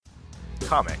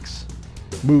Comics.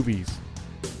 Movies.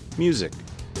 Music.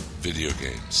 Video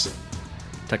games.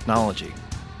 Technology.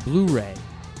 Blu-ray.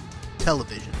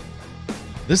 Television.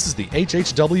 This is the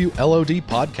HHW LOD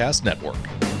Podcast Network.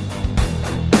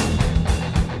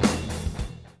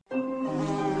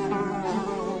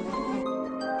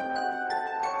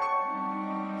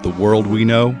 The world we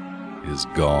know is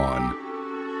gone.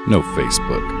 No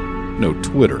Facebook, no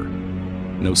Twitter,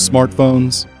 no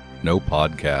smartphones, no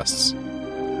podcasts.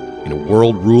 In a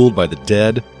world ruled by the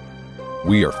dead,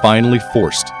 we are finally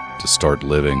forced to start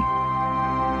living.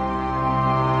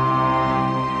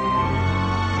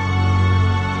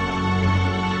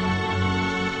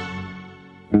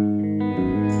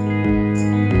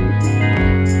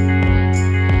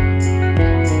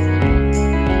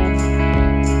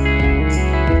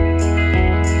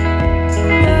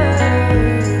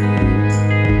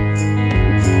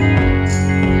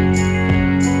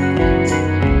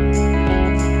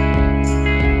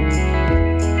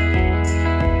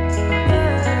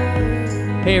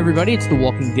 Hey everybody, it's the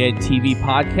Walking Dead TV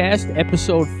podcast,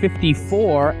 episode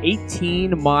 54,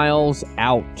 18 Miles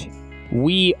Out.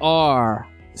 We are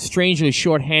strangely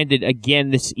shorthanded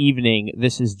again this evening.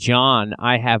 This is John.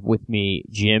 I have with me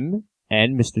Jim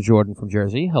and Mr. Jordan from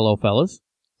Jersey. Hello, fellas.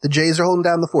 The Jays are holding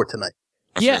down the fort tonight.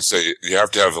 I was going to say, you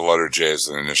have to have the letter J as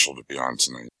an initial to be on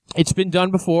tonight. It's been done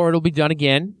before. It'll be done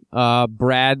again.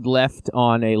 Brad left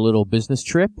on a little business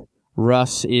trip.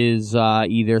 Russ is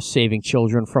either saving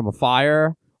children from a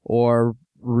fire or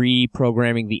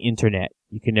reprogramming the internet.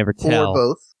 You can never tell. Or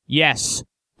both. Yes,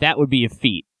 that would be a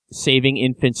feat. Saving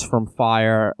infants from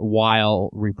fire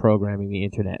while reprogramming the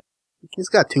internet. He's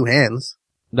got two hands.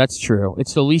 That's true.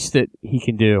 It's the least that he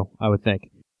can do, I would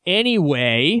think.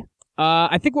 Anyway,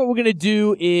 I think what we're going to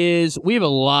do is we have a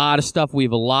lot of stuff. We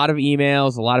have a lot of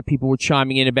emails. A lot of people were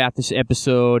chiming in about this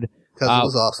episode. Because it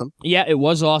was awesome. Yeah, it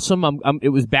was awesome. It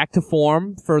was back to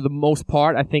form for the most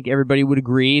part. I think everybody would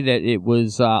agree that it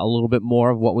was a little bit more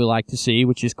of what we like to see,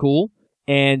 which is cool.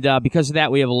 And because of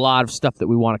that, we have a lot of stuff that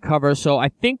we want to cover. So I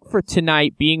think for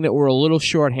tonight, being that we're a little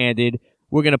shorthanded,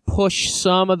 we're going to push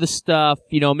some of the stuff.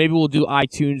 You know, maybe we'll do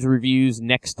iTunes reviews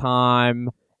next time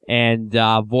and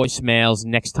voicemails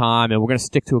next time. And we're going to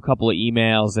stick to a couple of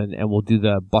emails and we'll do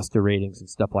the Buster ratings and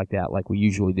stuff like that like we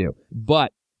usually do.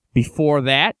 But before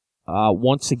that,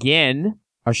 once again,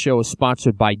 our show is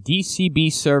sponsored by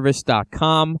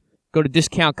DCBService.com. Go to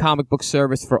Discount Comic Book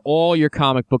Service for all your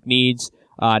comic book needs.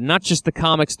 Not just the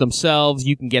comics themselves.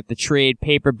 You can get the trade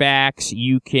paperbacks.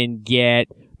 You can get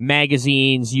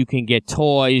magazines. You can get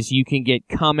toys. You can get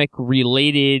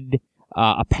comic-related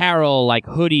apparel like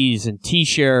hoodies and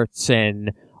T-shirts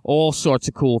and all sorts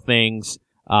of cool things.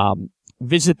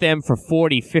 Visit them for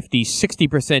 40, 50,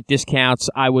 60% discounts.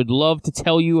 I would love to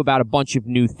tell you about a bunch of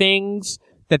new things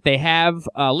that they have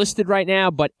listed right now,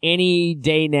 but any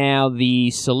day now, the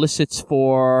solicits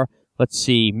for,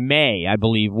 May, I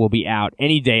believe, will be out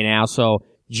any day now. So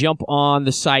jump on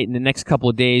the site in the next couple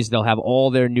of days. They'll have all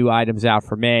their new items out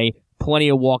for May. Plenty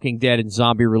of Walking Dead and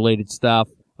zombie-related stuff.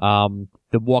 The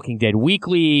Walking Dead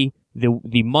Weekly,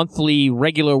 the monthly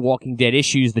regular Walking Dead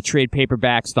issues, the trade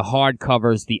paperbacks, the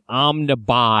hardcovers, the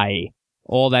Omnibuy,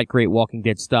 all that great Walking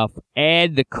Dead stuff.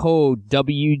 Add the code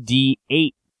WD8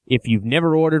 if you've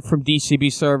never ordered from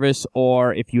DCB Service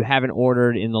or if you haven't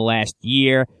ordered in the last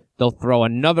year. They'll throw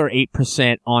another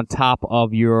 8% on top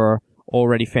of your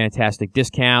already fantastic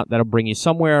discount. That'll bring you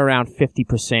somewhere around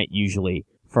 50% usually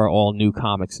for all new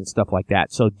comics and stuff like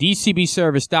that. So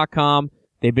DCBService.com.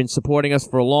 They've been supporting us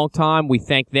for a long time. We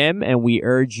thank them, and we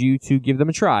urge you to give them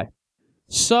a try.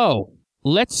 So,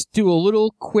 let's do a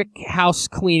little quick house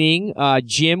cleaning.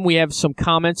 Jim, we have some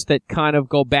comments that kind of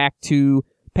go back to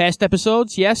past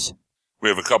episodes, yes? We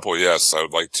have a couple, yes. I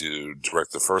would like to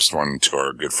direct the first one to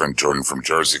our good friend Jordan from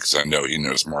Jersey, because I know he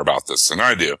knows more about this than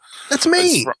I do. That's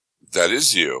me! That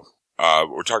is you.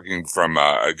 We're talking from,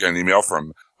 again, email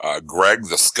from Greg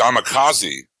the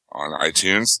Skamikaze on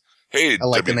iTunes. Hey, I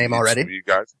like the name already.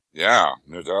 Guys. Yeah,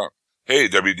 no doubt. Hey,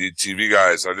 WDTV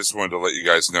guys, I just wanted to let you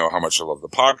guys know how much I love the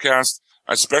podcast.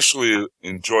 I especially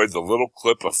enjoyed the little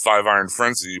clip of Five Iron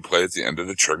Frenzy you played at the end of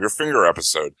the Trigger Finger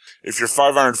episode. If you're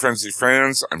Five Iron Frenzy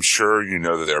fans, I'm sure you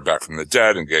know that they're back from the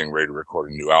dead and getting ready to record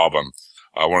a new album.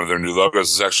 One of their new logos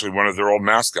is actually one of their old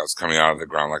mascots coming out of the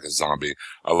ground like a zombie.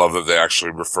 I love that they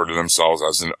actually refer to themselves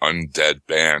as an undead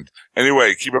band.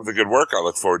 Anyway, keep up the good work. I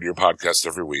look forward to your podcast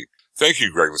every week. Thank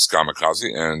you, Greg the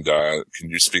Skamikaze. And can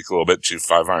you speak a little bit to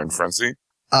Five Iron Frenzy?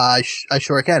 I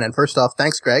sure can. And first off,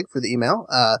 thanks, Greg, for the email.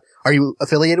 Are you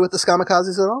affiliated with the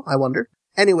Skamikazes at all? I wonder.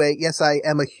 Anyway, yes, I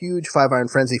am a huge Five Iron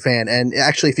Frenzy fan. And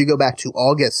actually, if you go back to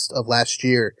August of last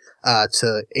year,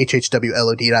 to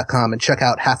hhwlod.com and check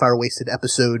out Half Hour Wasted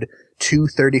episode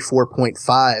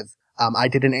 234.5, I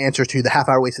did an answer to the Half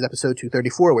Hour Wasted episode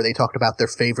 234 where they talked about their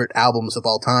favorite albums of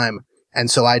all time. And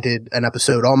so I did an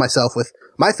episode all myself with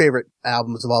my favorite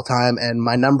albums of all time. And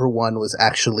my number one was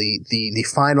actually the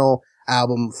final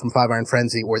album from Five Iron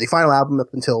Frenzy, or the final album up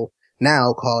until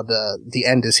now, called The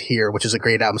End Is Here, which is a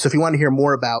great album. So if you want to hear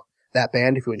more about that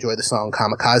band, if you enjoy the song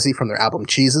Kamikaze from their album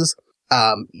Cheeses,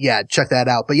 yeah, check that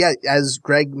out. But yeah, as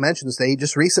Greg mentions, they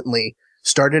just recently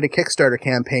started a Kickstarter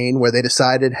campaign where they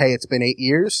decided, hey, it's been 8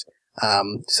 years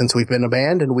since we've been a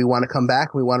band and we want to come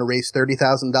back. We want to raise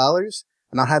 $30,000.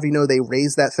 And I'll have you know, they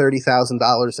raised that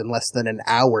 $30,000 in less than an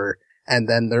hour. And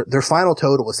then their final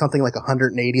total was something like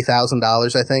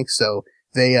 $180,000, I think. So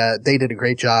they did a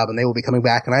great job and they will be coming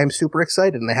back. And I am super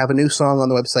excited. And they have a new song on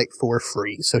the website for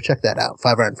free. So check that out,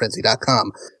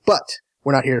 FiveIronFrenzy.com. But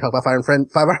we're not here to talk about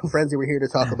Five Iron Frenzy. We're here to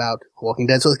talk about Walking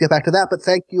Dead. So let's get back to that. But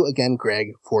thank you again,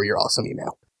 Greg, for your awesome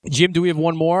email. Jim, do we have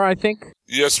one more, I think?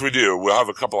 Yes, we do. We'll have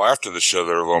a couple after the show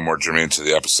that are a little more germane to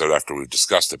the episode after we've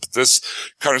discussed it. But this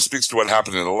kind of speaks to what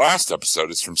happened in the last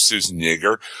episode. It's from Susan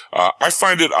Yeager. I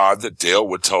find it odd that Dale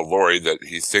would tell Lori that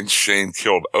he thinks Shane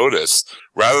killed Otis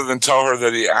rather than tell her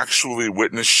that he actually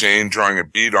witnessed Shane drawing a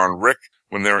bead on Rick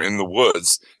when they were in the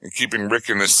woods and keeping Rick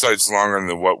in his sights longer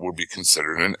than what would be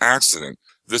considered an accident.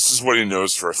 This is what he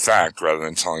knows for a fact rather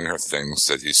than telling her things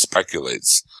that he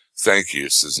speculates. Thank you,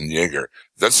 Susan Yeager.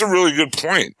 That's a really good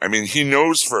point. I mean, he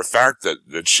knows for a fact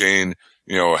that Shane,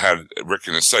 had Rick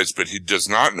in his sights, but he does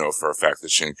not know for a fact that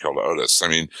Shane killed Otis. I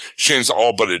mean, Shane's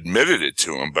all but admitted it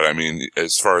to him, but I mean,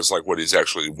 as far as like what he's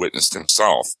actually witnessed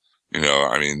himself,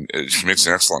 she makes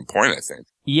an excellent point, I think.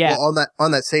 Yeah. Well,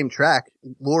 on that same track,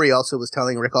 Lori also was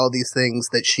telling Rick all these things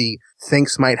that she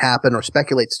thinks might happen or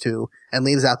speculates to, and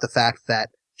leaves out the fact that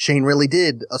Shane really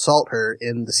did assault her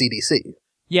in the CDC.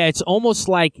 Yeah, it's almost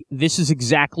like this is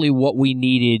exactly what we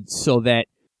needed so that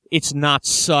it's not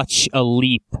such a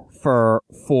leap for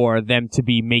them to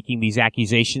be making these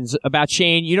accusations about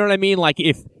Shane. You know what I mean? Like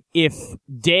if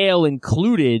Dale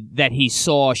included that he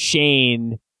saw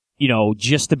Shane,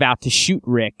 just about to shoot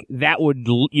Rick, that would,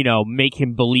 make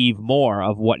him believe more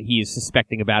of what he is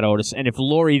suspecting about Otis. And if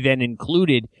Lori then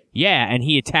included, yeah, and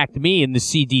he attacked me in the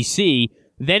CDC,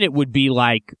 then it would be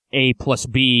like A plus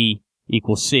B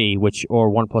equals C, or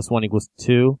 1 + 1 =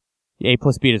 2. A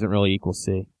plus B doesn't really equal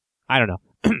C. I don't know.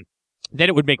 Then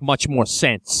it would make much more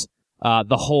sense,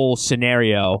 the whole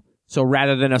scenario. So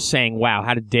rather than us saying, wow,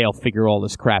 how did Dale figure all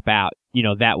this crap out?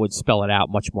 That would spell it out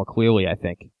much more clearly, I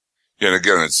think. Yeah, and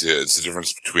again, it's the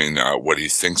difference between what he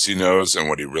thinks he knows and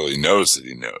what he really knows that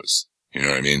he knows. You know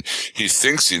what I mean? He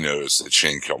thinks he knows that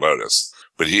Shane killed Otis,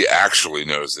 but he actually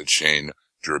knows that Shane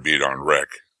drew a bead on Rick.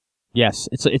 Yes,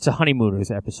 it's a Honeymooners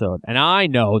episode, and I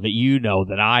know that you know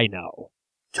that I know.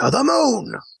 To the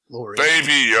moon, Lori.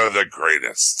 Baby, you're the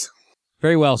greatest.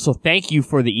 Very well, so thank you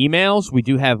for the emails. We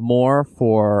do have more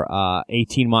for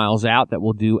 18 Miles Out that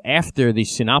we'll do after the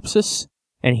synopsis.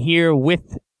 And here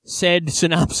with said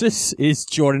synopsis is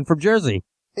Jordan from Jersey.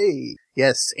 Hey.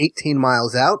 Yes, 18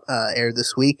 Miles Out aired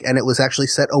this week, and it was actually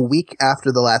set a week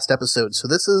after the last episode. So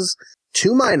this is,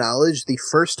 to my knowledge, the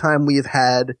first time we have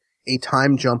had a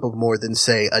time jump of more than,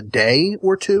 say, a day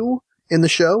or two in the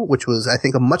show, which was, I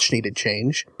think, a much-needed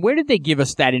change. Where did they give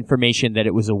us that information that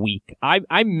it was a week?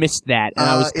 I missed that, and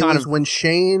I was it was when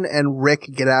Shane and Rick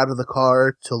get out of the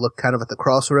car to look kind of at the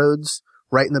crossroads.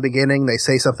 Right in the beginning, they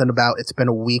say something about it's been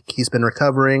a week, he's been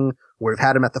recovering, we've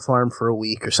had him at the farm for a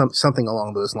week, or something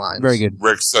along those lines. Very good.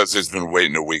 Rick says he's been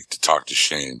waiting a week to talk to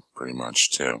Shane, pretty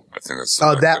much, too. I think that's...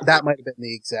 that might have been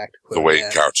the exact quote. The way he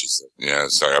couches it. Yeah,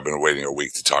 sorry, I've been waiting a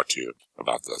week to talk to you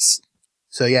about this.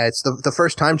 So yeah, it's the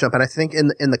first time jump, and I think in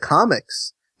the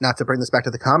comics, not to bring this back to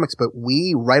the comics, but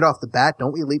we, right off the bat,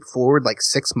 don't we leap forward like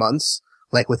 6 months,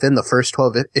 like within the first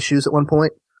 12 issues at one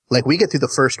point? Like, we get through the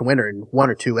first winter in 1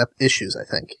 or 2 issues, I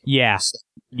think. Yeah.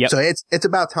 Yep. So it's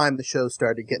about time the show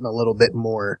started getting a little bit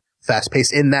more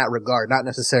fast-paced in that regard. Not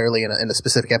necessarily in a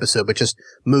specific episode, but just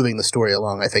moving the story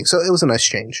along, I think. So it was a nice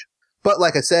change. But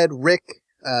like I said, Rick,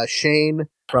 Shane...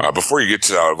 Before you get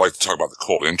to that, I'd like to talk about the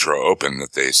cold intro open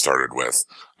that they started with.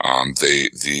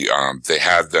 They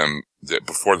had them,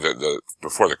 before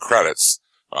the credits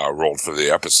rolled for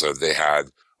the episode, they had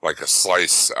like a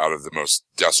slice out of the most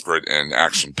desperate and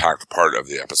action-packed part of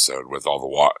the episode with all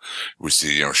the we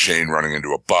see, Shane running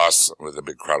into a bus with a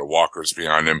big crowd of walkers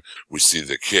behind him. We see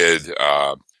the kid,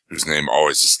 whose name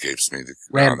always escapes me.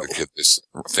 Randall. The kid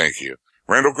thank you.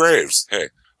 Randall Graves. Hey.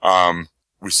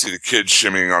 we see the kids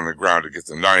shimmying on the ground to get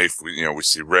the knife. We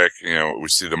see Rick, we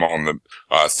see them all in the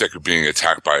thick of being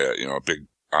attacked by a big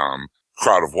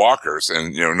crowd of walkers,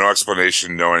 and no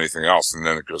explanation, no anything else, and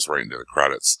then it goes right into the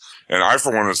credits. And I,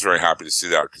 for one, was very happy to see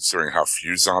that, considering how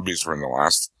few zombies were in the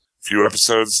last few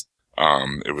episodes.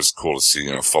 It was cool to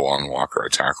see full-on walker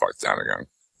attack like that again.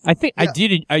 I think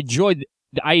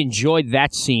I enjoyed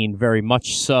that scene very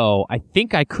much. So I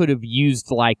think I could have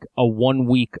used like a 1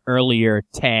 week earlier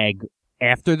tag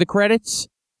after the credits.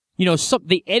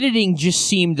 The editing just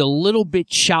seemed a little bit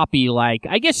choppy. Like,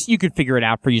 I guess you could figure it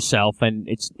out for yourself, and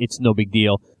it's no big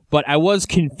deal. But I was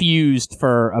confused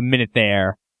for a minute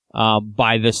there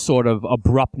by the sort of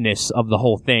abruptness of the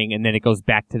whole thing, and then it goes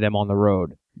back to them on the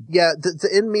road. Yeah, the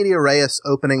in media res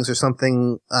openings are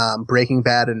something Breaking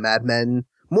Bad and Mad Men,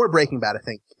 more Breaking Bad, I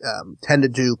think, tend to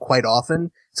do quite often.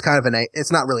 It's kind of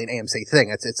it's not really an AMC thing.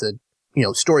 It's a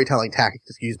storytelling tactic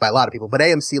that's used by a lot of people, but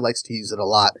AMC likes to use it a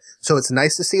lot. So it's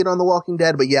nice to see it on The Walking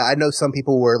Dead, but yeah, I know some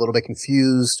people were a little bit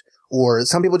confused, or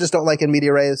some people just don't like in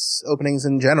media res openings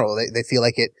in general. They feel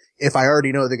like if I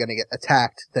already know they're going to get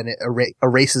attacked, then it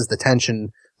erases the tension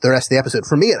the rest of the episode.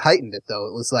 For me, it heightened it though.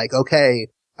 It was like, okay,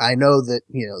 I know that,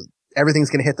 everything's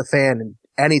going to hit the fan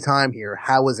any time here.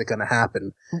 How is it going to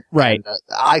happen? Right. And,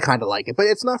 I kind of like it, but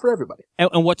it's not for everybody.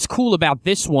 And what's cool about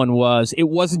this one was it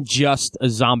wasn't just a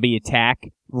zombie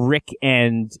attack. Rick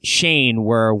and Shane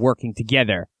were working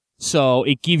together. So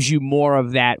it gives you more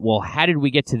of that, well, how did we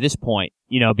get to this point?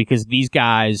 Because these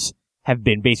guys have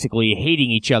been basically hating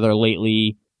each other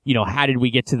lately. How did we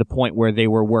get to the point where they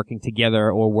were working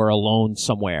together or were alone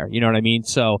somewhere? You know what I mean?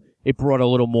 So it brought a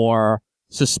little more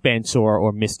suspense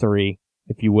or mystery,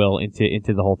 if you will,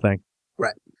 into the whole thing.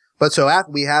 Right. But so after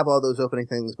we have all those opening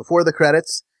things before the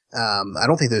credits, I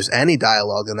don't think there's any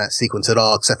dialogue in that sequence at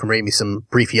all, except for maybe some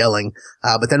brief yelling.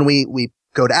 But then we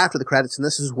go to after the credits, and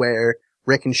this is where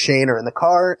Rick and Shane are in the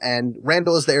car, and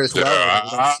Randall is there as well.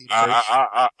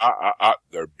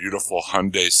 Their beautiful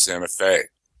Hyundai Santa Fe.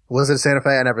 Was it Santa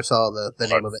Fe? I never saw the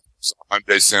name of it.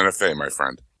 Hyundai Santa Fe, my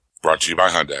friend. Brought to you by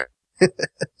Hyundai.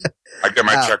 I get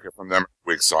my check from them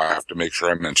every week, so I have to make sure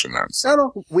I mention that.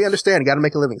 No, we understand. Got to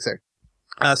make a living, sir.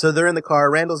 So they're in the car.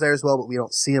 Randall's there as well, but we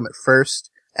don't see him at first.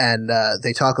 And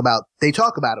they talk about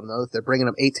him though. They're bringing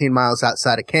him 18 miles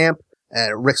outside of camp.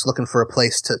 Rick's looking for a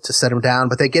place to set him down,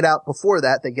 but they get out before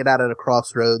that. They get out at a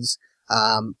crossroads.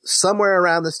 Somewhere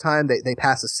around this time, they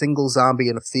pass a single zombie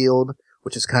in a field,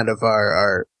 which is kind of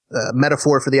our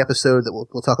metaphor for the episode that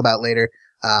we'll talk about later.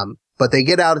 But they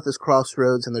get out at this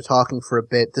crossroads and they're talking for a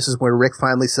bit. This is where Rick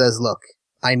finally says, look,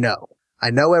 I know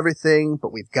everything,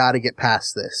 but we've got to get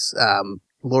past this.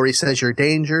 Lori says you're a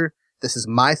danger. This is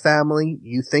my family.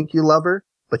 You think you love her,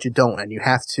 but you don't. And you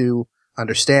have to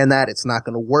understand that it's not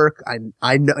going to work.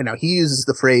 I know. Now he uses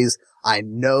the phrase, I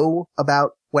know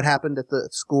about what happened at the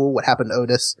school, what happened to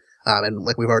Otis. And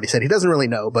like we've already said, he doesn't really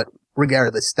know, but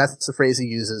regardless, that's the phrase he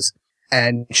uses.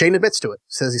 And Shane admits to it,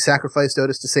 says he sacrificed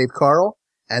Otis to save Carl,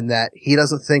 and that he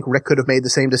doesn't think Rick could have made the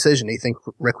same decision. He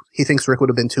thinks Rick would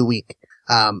have been too weak.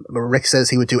 But Rick says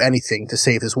he would do anything to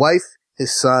save his wife,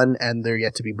 his son, and their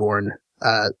yet to be born,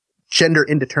 gender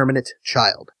indeterminate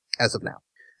child as of now.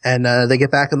 And, they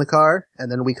get back in the car,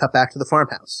 and then we cut back to the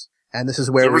farmhouse. And this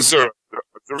is where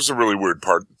there was a really weird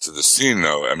part to the scene,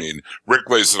 though. I mean, Rick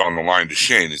lays it on the line to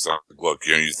Shane. He's like, look,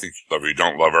 you think you love her, you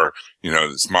don't love her.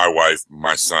 It's my wife,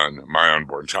 my son, my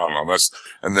unborn child, and all this.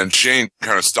 And then Shane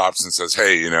kind of stops and says,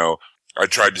 hey, I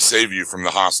tried to save you from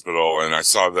the hospital, and I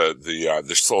saw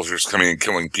the soldiers coming and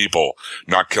killing people,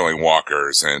 not killing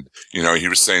walkers. And, he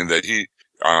was saying that he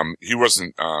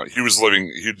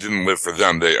didn't live for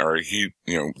them. They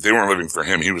weren't living for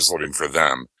him. He was living for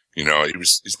them.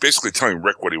 He's basically telling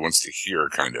Rick what he wants to hear,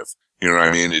 kind of. You know what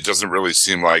I mean? It doesn't really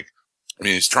seem like,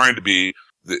 he's trying to be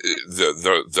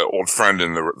the old friend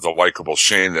and the likable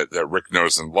Shane that Rick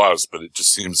knows and loves, but it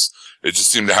just seemed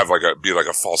to have be like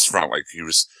a false front. Like he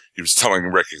was telling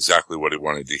Rick exactly what he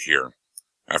wanted to hear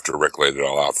after Rick laid it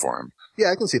all out for him.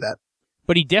 Yeah, I can see that.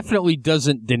 But he definitely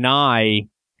doesn't deny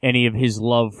any of his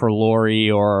love for Lori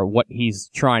or what he's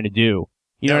trying to do.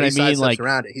 You know what I mean? Sidesteps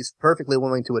around it. He's perfectly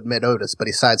willing to admit Otis, but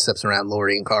he sidesteps around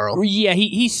Lori and Carl. Yeah,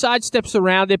 he sidesteps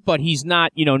around it, but he's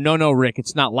not, no, Rick,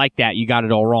 it's not like that. You got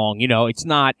it all wrong. It's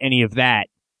not any of that.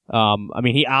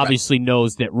 He obviously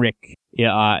knows that Rick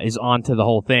is onto the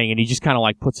whole thing, and he just kind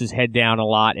of puts his head down a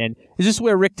lot. And is this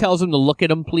where Rick tells him to look at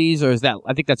him, please? Or is that,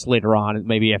 I think that's later on,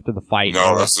 maybe after the fight.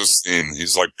 No, that's the scene.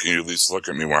 He's like, can you at least look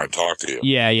at me when I talk to you?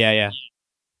 Yeah.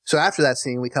 So after that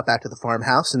scene, we cut back to the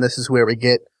farmhouse, and this is where we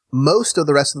get most of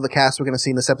the rest of the cast we're going to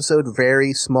see in this episode.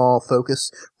 Very small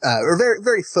focus, or very,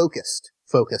 very focused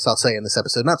focus, I'll say, in this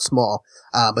episode. Not small,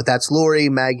 but that's Lori,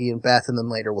 Maggie, and Beth, and then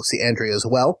later we'll see Andrea as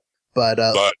well. But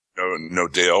no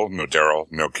Dale, no Daryl,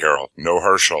 no Carol, no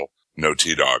Herschel, no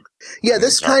T-Dog. Yeah,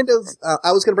 this kind of,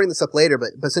 I was going to bring this up later,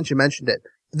 but since you mentioned it,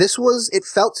 it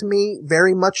felt to me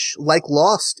very much like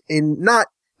Lost in, not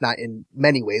in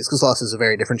many ways, because Lost is a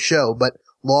very different show, but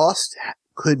Lost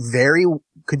could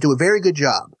do a very good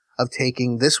job of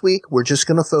taking this week. We're just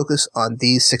going to focus on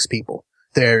these 6 people.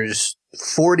 There's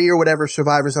 40 or whatever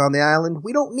survivors on the island.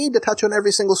 We don't need to touch on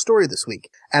every single story this week.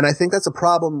 And I think that's a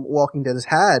problem Walking Dead has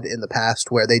had in the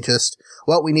past, where they just,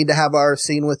 we need to have our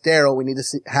scene with Daryl. We need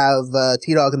to have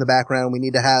T-Dog in the background. We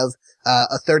need to have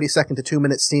a 30-second to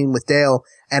 2-minute scene with Dale.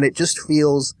 And it just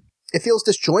feels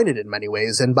disjointed in many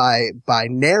ways. And by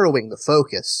narrowing the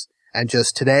focus, and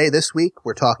just this week,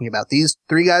 we're talking about these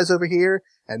 3 guys over here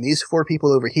and these 4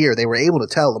 people over here, they were able to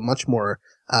tell a much more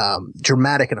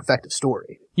dramatic and effective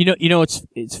story. You know,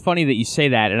 it's funny that you say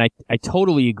that, and I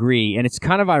totally agree. And it's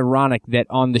kind of ironic that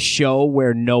on the show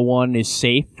where no one is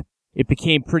safe, it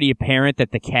became pretty apparent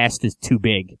that the cast is too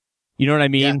big. You know what I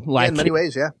mean? Yeah, in many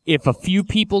ways, yeah. If a few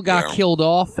people got killed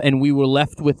off and we were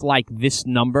left with this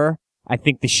number, I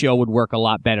think the show would work a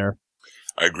lot better.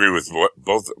 I agree with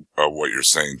both what you're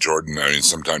saying, Jordan. I mean,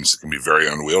 sometimes it can be very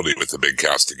unwieldy with the big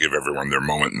cast to give everyone their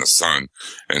moment in the sun.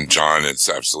 And John, it's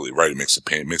absolutely right. It makes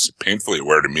it painfully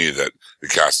aware to me that the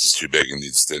cast is too big and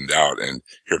needs to thinned out. And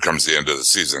here comes the end of the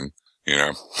season, you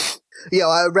know. Yeah,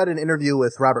 I read an interview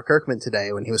with Robert Kirkman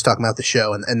today when he was talking about the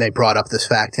show, and they brought up this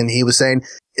fact, and he was saying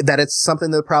that it's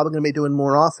something they're probably going to be doing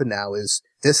more often now. Is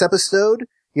this episode,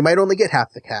 you might only get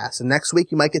half the cast, and next week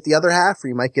you might get the other half, or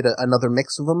you might get another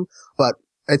mix of them, but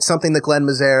it's something that Glenn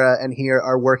Mazzara and here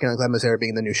are working on. Glenn Mazzara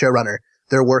being the new showrunner,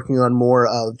 they're working on more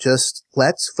of just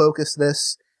let's focus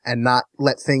this and not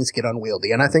let things get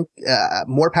unwieldy. And I think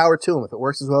more power to them. If it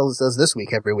works as well as it does this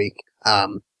week every week,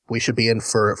 we should be in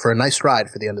for a nice ride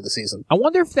for the end of the season. I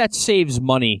wonder if that saves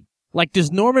money.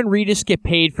 Does Norman Reedus get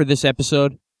paid for this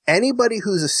episode? Anybody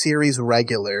who's a series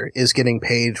regular is getting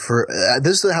paid for,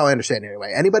 this is how I understand it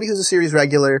anyway. Anybody who's a series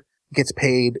regular gets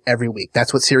paid every week.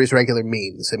 That's what series regular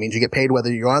means. It means you get paid whether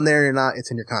you're on there or not.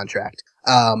 It's in your contract.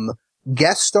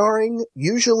 Guest starring,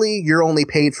 usually you're only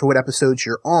paid for what episodes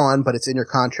you're on, but it's in your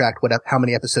contract how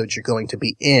many episodes you're going to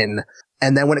be in.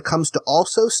 And then when it comes to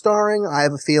also starring, I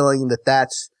have a feeling that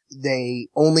they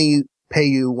only pay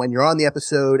you when you're on the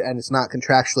episode, and it's not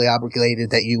contractually obligated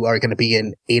that you are going to be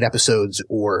in 8 episodes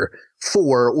or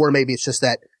 4, or maybe it's just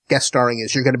that guest starring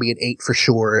is you're going to be in 8 for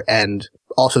sure, and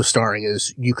also starring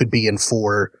is you could be in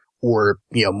 4 or,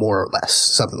 more or less,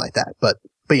 something like that. But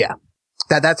yeah,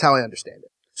 that's how I understand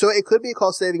it. So it could be a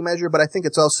cost saving measure, but I think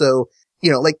it's also,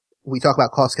 we talk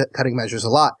about cost cutting measures a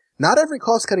lot. Not every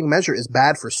cost cutting measure is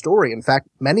bad for story. In fact,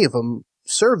 many of them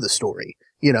serve the story.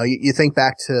 You think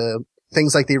back to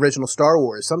things like the original Star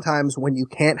Wars. Sometimes when you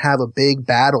can't have a big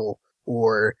battle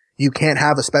or you can't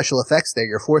have a special effects there,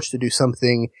 you're forced to do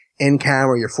something in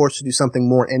camera, you're forced to do something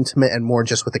more intimate and more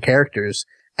just with the characters.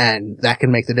 And that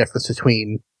can make the difference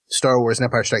between Star Wars and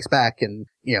Empire Strikes Back and,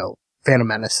 Phantom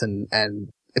Menace and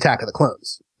Attack of the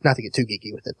Clones. Not to get too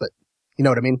geeky with it, but you know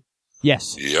what I mean?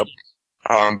 Yes. Yep.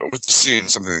 But with the scene,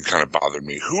 something that kind of bothered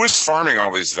me. Who is farming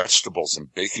all these vegetables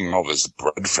and baking all this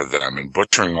bread for them and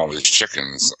butchering all these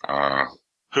chickens?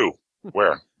 Who?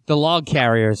 Where? The log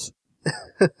carriers.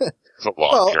 The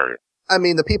log carrier. I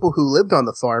mean, the people who lived on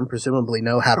the farm presumably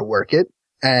know how to work it.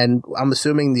 And I'm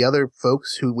assuming the other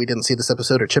folks who we didn't see this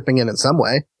episode are chipping in some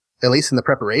way, at least in the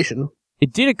preparation.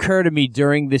 It did occur to me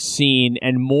during this scene,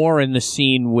 and more in the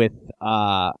scene with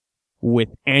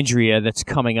Andrea that's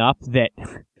coming up, that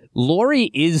Lori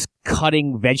is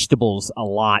cutting vegetables a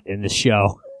lot in the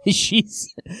show.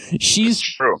 She's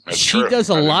true. She does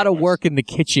a lot of work in the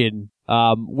kitchen,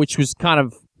 which was kind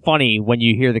of funny when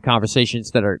you hear the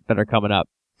conversations that are coming up.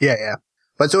 Yeah.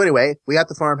 But so anyway, we got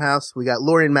the farmhouse. We got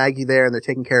Lori and Maggie there, and they're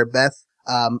taking care of Beth.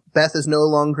 Beth is no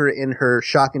longer in her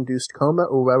shock-induced coma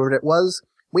or whatever it was.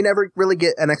 We never really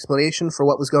get an explanation for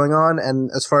what was going on,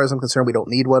 and as far as I'm concerned, we don't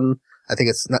need one. I think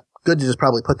it's not good to just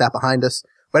probably put that behind us.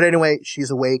 But anyway, she's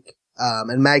awake,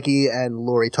 and Maggie and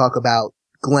Lori talk about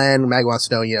Glenn. Maggie wants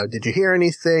to know, did you hear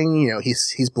anything?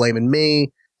 He's blaming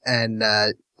me, and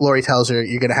Lori tells her,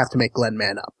 you're gonna have to make Glenn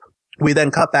man up. We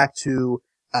then cut back to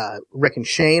Rick and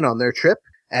Shane on their trip,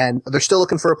 and they're still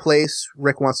looking for a place.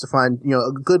 Rick wants to find,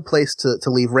 a good place to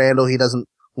leave Randall. He doesn't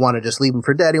want to just leave him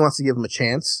for dead. He wants to give him a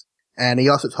chance. And he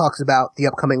also talks about the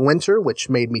upcoming winter, which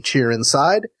made me cheer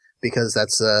inside, because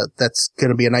that's going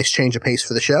to be a nice change of pace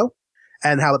for the show.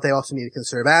 And how they also need to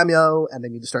conserve ammo, and they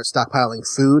need to start stockpiling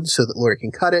food so that Lori can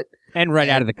cut it. And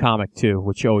out of the comic, too,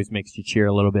 which always makes you cheer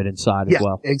a little bit inside as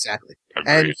well. Yeah, exactly.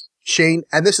 Agreed.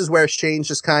 And this is where Shane's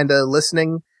just kind of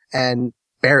listening and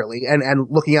barely, and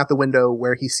looking out the window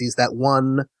where he sees that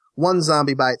one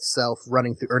zombie by itself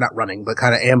running through, or not running, but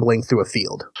kind of ambling through a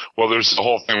field. Well, there's the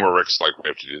whole thing where Rick's like, we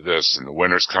have to do this, and the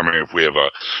winter's coming. If we have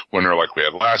a winter like we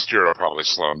had last year, it'll probably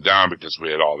slow him down because we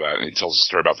had all that. And he tells a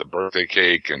story about the birthday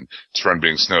cake and his friend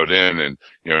being snowed in, and,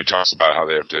 you know, he talks about how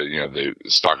they have to, you know, they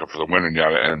stock up for the winter,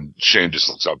 and Shane just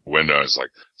looks out the window and is like,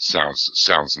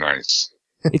 sounds nice.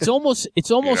 It's almost You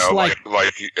know, like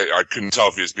I couldn't tell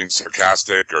if he was being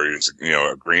sarcastic or he was, you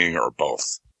know, agreeing or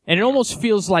both. And it almost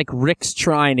feels like Rick's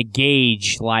trying to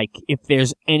gauge, like, if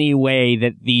there's any way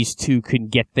that these two can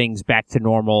get things back to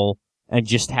normal and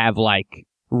just have, like,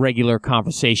 regular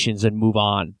conversations and move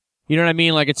on. You know what I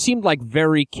mean? Like, it seemed like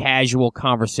very casual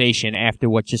conversation after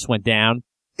what just went down.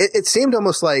 It seemed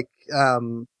almost like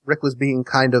Rick was being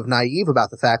kind of naive about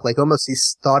the fact, like, almost he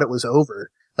thought it was over.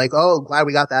 Like, oh, glad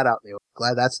we got that out.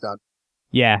 Glad that's done.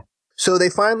 Yeah. So they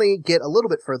finally get a little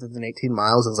bit further than 18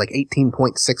 miles. It was like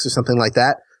 18.6 or something like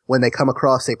that, when they come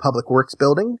across a public works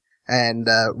building, and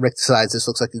Rick decides this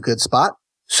looks like a good spot.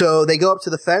 So they go up to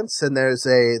the fence, and there's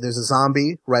a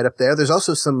zombie right up there. There's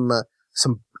also some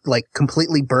like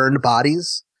completely burned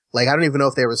bodies. Like, I don't even know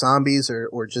if they were zombies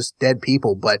or just dead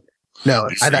people, but no,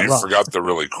 You forgot the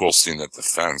really cool scene at the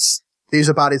fence. These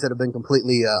are bodies that have been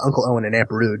completely Uncle Owen and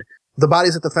Aunt Rude. The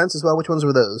bodies at the fence as well. Which ones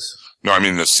were those? No, I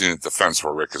mean the scene at the fence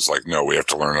where Rick is like, no, we have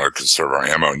to learn how to conserve our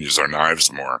ammo and use our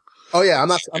knives more. Oh yeah, I'm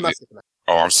not skipping that.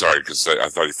 Oh, I'm sorry, because I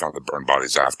thought he found the burned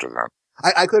bodies after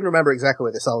that. I couldn't remember exactly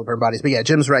where they saw the burned bodies, but yeah,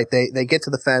 Jim's right. They get to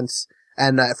the fence,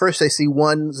 and at first they see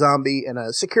one zombie and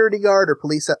a security guard or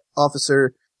police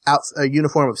officer out a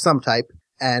uniform of some type,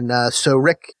 and so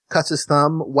Rick cuts his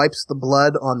thumb, wipes the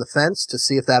blood on the fence to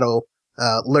see if that'll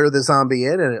lure the zombie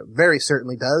in, and it very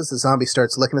certainly does. The zombie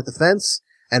starts licking at the fence,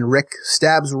 and Rick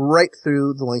stabs right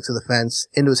through the links of the fence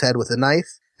into his head with a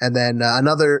knife, and then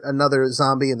another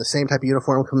zombie in the same type of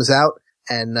uniform comes out,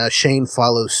 and Shane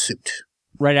follows suit.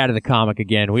 Right out of the comic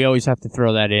again. We always have to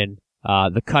throw that in.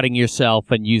 The cutting yourself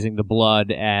and using the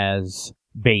blood as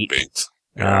bait.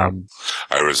 Yeah.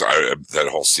 That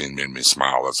whole scene made me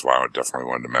smile. That's why I definitely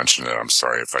wanted to mention it. I'm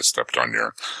sorry if I stepped on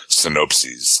your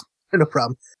synopses. No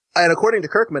problem. And according to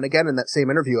Kirkman, again, in that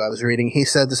same interview I was reading, he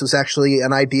said this was actually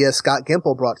an idea Scott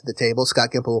Gimple brought to the table. Scott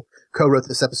Gimple co-wrote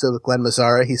this episode with Glenn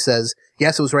Mazzara. He says,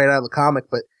 yes, it was right out of the comic,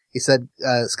 but he said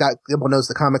Scott Gimple knows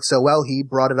the comic so well, he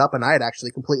brought it up, and I had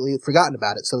actually completely forgotten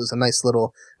about it. So it was a nice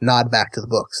little nod back to the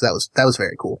book. So that was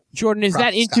very cool. Jordan, is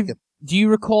that interview? Do you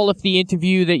recall if the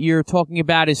interview that you're talking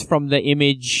about is from the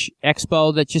Image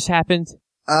Expo that just happened?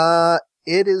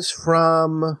 It is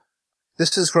from.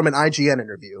 This is from an IGN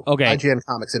interview. Okay. IGN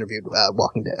Comics interviewed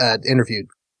interviewed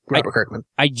Robert Kirkman.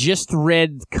 I just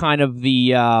read kind of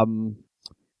the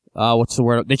what's the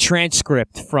word? The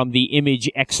transcript from the Image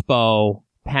Expo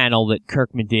panel that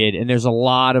Kirkman did, and there's a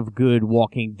lot of good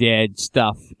Walking Dead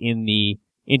stuff in the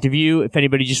interview. If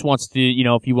anybody just wants to,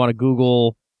 if you want to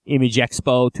Google Image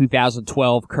Expo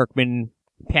 2012 Kirkman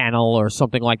panel or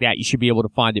something like that, you should be able to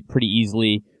find it pretty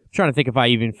easily. I'm trying to think if I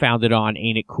even found it on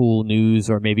Ain't It Cool News,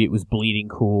 or maybe it was Bleeding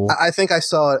Cool. I think I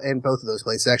saw it in both of those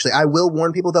places, actually. I will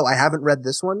warn people, though, I haven't read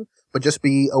this one, but just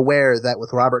be aware that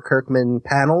with Robert Kirkman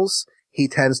panels, he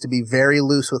tends to be very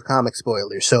loose with comic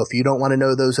spoilers. So if you don't want to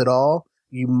know those at all,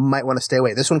 you might want to stay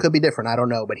away. This one could be different, I don't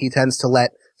know, but he tends to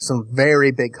let some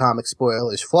very big comic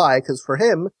spoilers fly, because for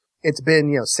him, it's been,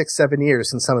 6-7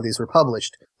 years since some of these were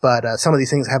published, but some of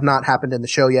these things have not happened in the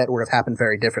show yet, or have happened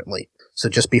very differently. So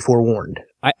just be forewarned.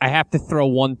 I have to throw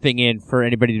one thing in for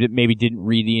anybody that maybe didn't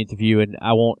read the interview, and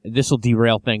this will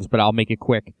derail things, but I'll make it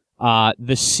quick.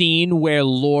 The scene where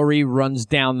Laurie runs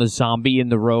down the zombie in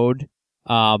the road,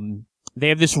 they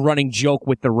have this running joke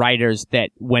with the writers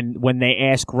that when they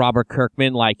ask Robert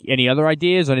Kirkman, like, any other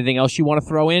ideas, anything else you want to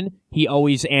throw in, he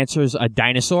always answers a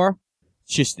dinosaur.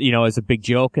 Just, as a big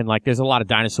joke, and there's a lot of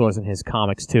dinosaurs in his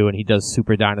comics too, and he does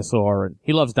Super Dinosaur, and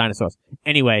he loves dinosaurs.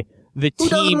 Anyway, Who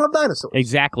doesn't love dinosaurs?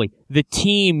 Exactly. The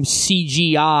team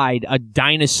CGI'd a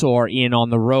dinosaur in on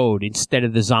the road instead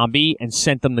of the zombie and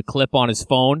sent them the clip on his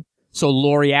phone. So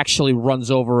Laurie actually runs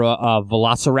over a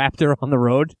velociraptor on the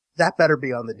road. That better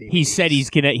be on the DVD. He said he's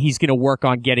gonna work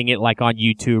on getting it on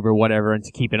YouTube or whatever, and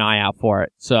to keep an eye out for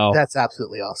it. So that's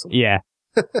absolutely awesome. Yeah.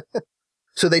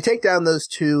 So they take down those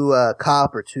two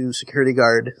cop or two security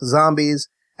guard zombies,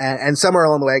 and somewhere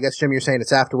along the way, I guess, Jim, you're saying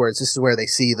it's afterwards, this is where they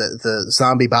see the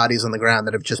zombie bodies on the ground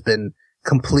that have just been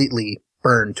completely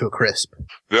burned to a crisp.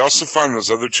 They also find those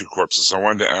other two corpses. I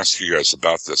wanted to ask you guys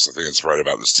about this. I think it's right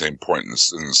about the same point in the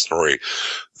story,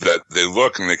 that they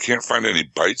look and they can't find any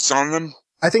bites on them.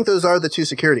 I think those are the two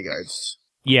security guards.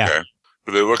 Yeah. Okay.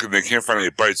 but they look and they can't find any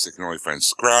bites. They can only find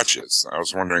scratches. I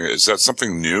was wondering, is that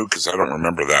something new? Because I don't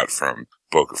remember that from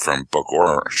book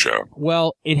or show.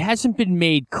 Well, it hasn't been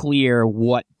made clear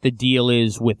what the deal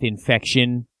is with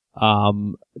infection.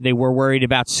 They were worried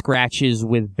about scratches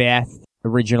with Beth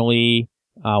originally,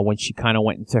 when she kind of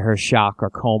went into her shock or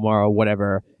coma or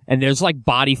whatever. And there's like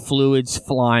body fluids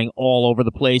flying all over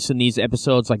the place in these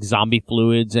episodes, like zombie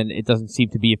fluids, and it doesn't seem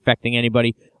to be affecting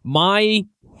anybody. My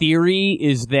theory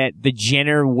is that the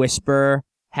Jenner whisper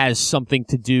has something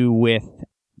to do with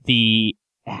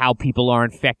how people are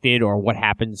infected or what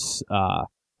happens.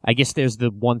 I guess there's the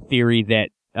one theory that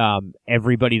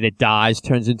everybody that dies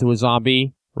turns into a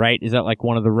zombie, right? Is that like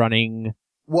one of the running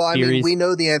Well, I mean, theories? we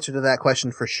know the answer to that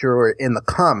question for sure in the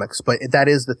comics, but that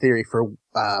is the theory for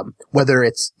whether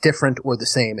it's different or the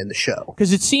same in the show.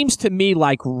 Because it seems to me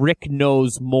like Rick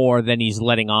knows more than he's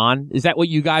letting on. Is that what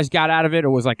you guys got out of it, or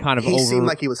was I kind of He seemed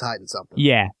like he was hiding something.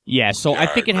 Yeah. So I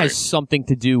think it has something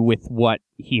to do with what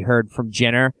he heard from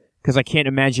Jenner, because I can't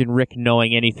imagine Rick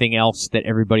knowing anything else that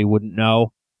everybody wouldn't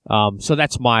know. So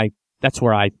that's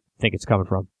where I think it's coming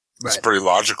from. It's pretty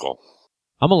logical.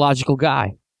 I'm a logical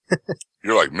guy.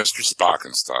 You're like Mr. Spock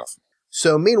and stuff.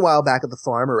 So meanwhile, back at the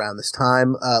farm around this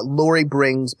time, Lori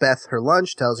brings Beth her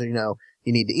lunch, tells her, you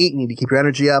need to eat, you need to keep your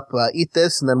energy up, eat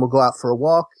this, and then we'll go out for a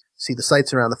walk, see the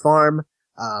sights around the farm.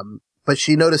 But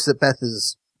she noticed that Beth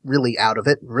is really out of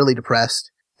it, really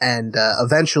depressed. And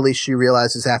eventually she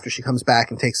realizes after she comes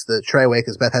back and takes the tray away,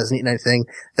 because Beth hasn't eaten anything,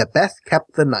 that Beth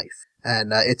kept the knife.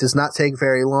 And it does not take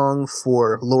very long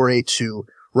for Lori to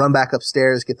run back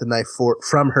upstairs, get the knife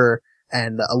from her,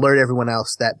 and alert everyone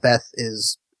else that Beth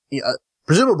is,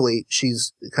 presumably,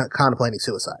 she's contemplating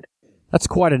suicide. That's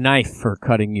quite a knife for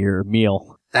cutting your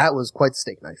meal. That was quite the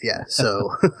steak knife, yeah.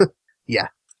 So, yeah.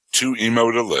 Too emo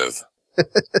to live.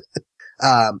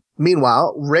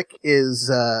 Meanwhile, Rick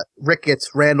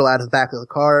gets Randall out of the back of the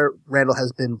car. Randall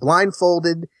has been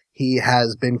blindfolded. He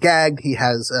has been gagged. He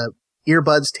has,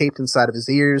 earbuds taped inside of his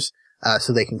ears,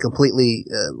 so they can completely,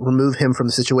 remove him from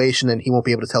the situation and he won't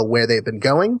be able to tell where they've been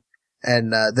going.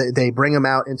 And, they bring him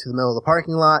out into the middle of the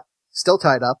parking lot, still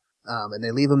tied up, and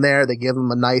they leave him there. They give him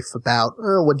a knife about,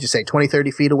 20,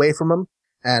 30 feet away from him.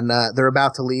 And, they're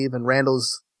about to leave and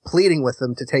Randall's pleading with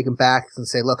them to take him back and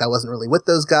say, look, I wasn't really with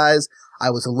those guys.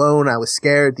 I was alone. I was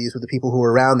scared. These were the people who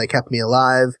were around. They kept me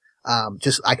alive.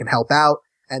 I can help out.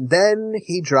 And then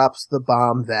he drops the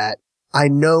bomb that I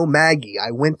know Maggie. I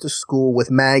went to school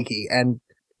with Maggie, and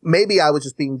maybe I was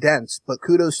just being dense, but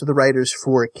kudos to the writers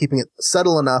for keeping it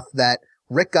subtle enough that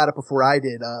Rick got it before I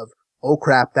did of, oh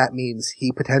crap, that means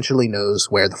he potentially knows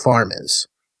where the farm is.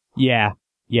 Yeah,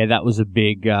 that was a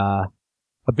big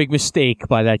mistake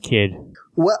by that kid.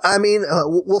 Well, I mean,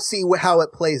 we'll see how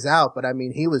it plays out, but I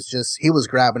mean, he was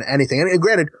grabbing anything. And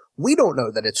granted, we don't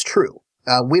know that it's true.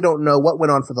 We don't know what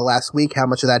went on for the last week, how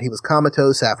much of that he was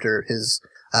comatose after his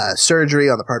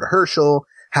surgery on the part of Herschel,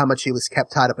 how much he was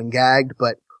kept tied up and gagged,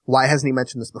 but why hasn't he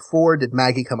mentioned this before? Did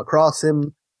Maggie come across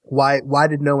him? Why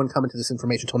did no one come into this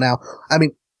information till now? I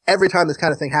mean, every time this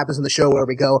kind of thing happens in the show where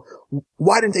we go,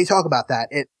 why didn't they talk about that?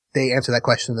 They answer that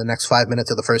question in the next 5 minutes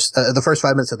of the first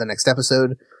 5 minutes of the next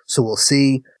episode. So we'll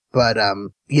see. But,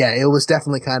 it was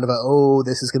definitely kind of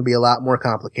this is going to be a lot more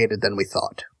complicated than we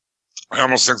thought. I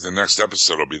almost think the next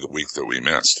episode will be the week that we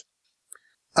missed.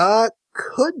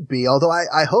 Could be, although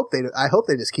I hope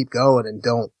they just keep going and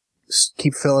don't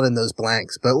keep filling in those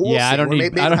blanks. But we'll see.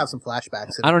 Maybe they'll have some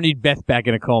flashbacks. I don't need Beth back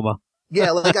in a coma.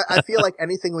 Yeah, like I feel like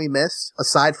anything we missed,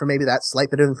 aside from maybe that slight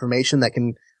bit of information that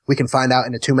we can find out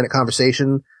in a 2-minute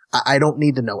conversation, I don't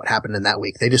need to know what happened in that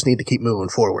week. They just need to keep moving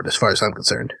forward, as far as I'm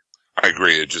concerned. I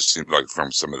agree. It just seemed like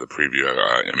from some of the preview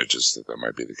images that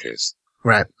might be the case.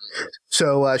 Right.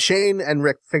 So Shane and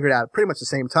Rick figured out pretty much the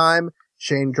same time.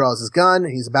 Shane draws his gun.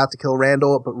 He's about to kill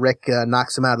Randall, but Rick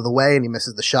knocks him out of the way and he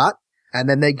misses the shot. And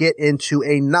then they get into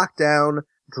a knockdown,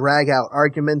 drag-out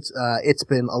argument. It's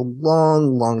been a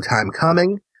long, long time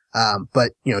coming.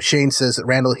 But, Shane says that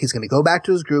Randall, he's going to go back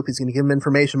to his group. He's going to give him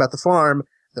information about the farm.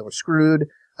 That we're screwed.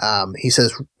 He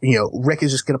says, Rick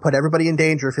is just going to put everybody in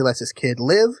danger if he lets this kid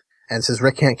live, and says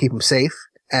Rick can't keep him safe.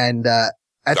 And,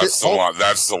 that's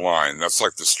the line. That's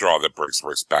like the straw that breaks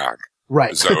Rick's back.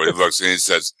 Right. So he looks and he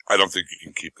says, I don't think you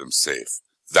can keep them safe.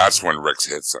 That's when Rick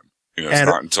hits him. It's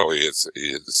not until he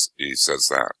says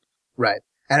that. Right.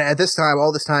 And at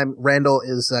all this time, Randall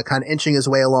is kind of inching his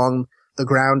way along the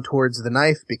ground towards the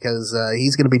knife because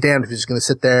he's going to be damned if he's just going to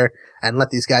sit there and let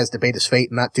these guys debate his fate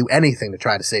and not do anything to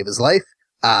try to save his life.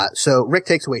 So Rick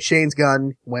takes away Shane's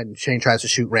gun when Shane tries to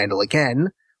shoot Randall again.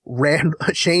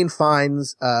 Shane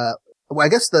finds, I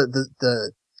guess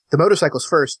the motorcycles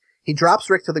first. He drops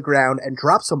Rick to the ground and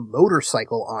drops a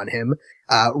motorcycle on him.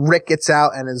 Rick gets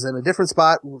out and is in a different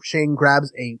spot. Shane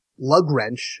grabs a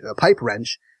pipe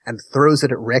wrench, and throws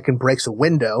it at Rick and breaks a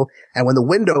window. And when the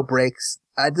window breaks,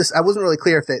 I wasn't really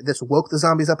clear if this woke the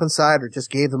zombies up inside or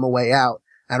just gave them a way out.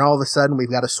 And all of a sudden,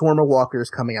 we've got a swarm of walkers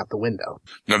coming out the window.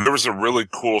 Now, there was a really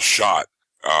cool shot,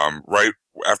 right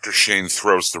after Shane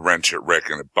throws the wrench at Rick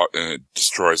and it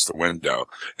destroys the window.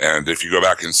 And if you go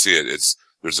back and see it,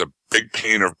 there's a big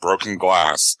pane of broken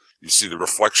glass. You see the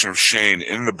reflection of Shane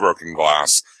in the broken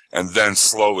glass, and then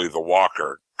slowly the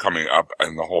walker coming up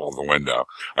in the hole of the window.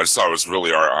 I just thought it was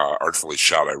really artfully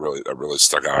shot. That really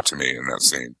stuck out to me in that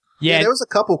scene. Yeah, there was a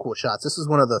couple cool shots. This is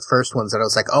one of the first ones that I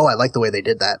was like, oh, I like the way they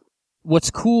did that.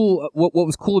 What's cool, what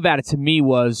was cool about it to me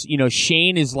was,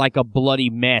 Shane is like a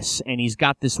bloody mess, and he's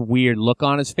got this weird look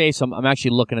on his face. I'm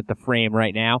actually looking at the frame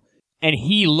right now, and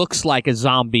he looks like a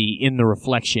zombie in the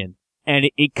reflection. And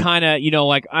it kind of,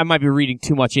 like, I might be reading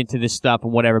too much into this stuff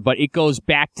and whatever, but it goes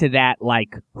back to that,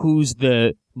 like, who's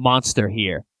the monster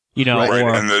here? Right.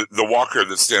 And the walker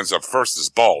that stands up first is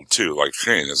bald too, like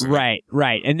Shane, isn't he?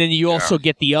 Right. And then you also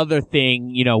get the other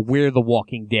thing, we're the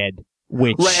Walking Dead,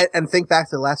 which... Right, and think back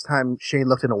to the last time Shane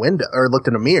looked in a window, or looked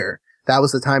in a mirror. That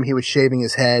was the time he was shaving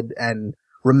his head and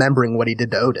remembering what he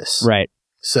did to Otis. Right.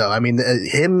 So, I mean,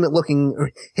 him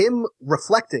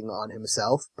reflecting on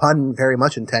himself, pun very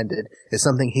much intended, is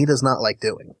something he does not like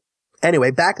doing.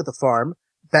 Anyway, back at the farm,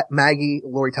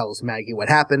 Lori tells Maggie what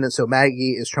happened, and so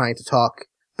Maggie is trying to talk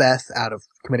Beth out of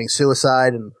committing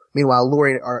suicide, and meanwhile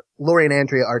Lori and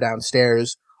Andrea are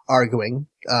downstairs arguing.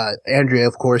 Andrea,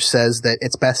 of course, says that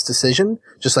it's Beth's decision,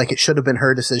 just like it should have been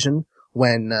her decision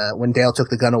when Dale took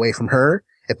the gun away from her.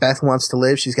 If Beth wants to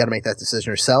live, she's got to make that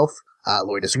decision herself.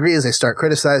 Lori disagrees. They start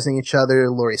criticizing each other.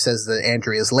 Lori says that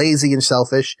Andrea is lazy and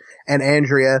selfish, and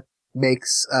Andrea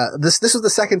makes this was the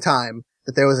second time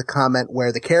that there was a comment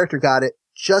where the character got it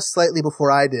just slightly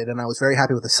before I did, and I was very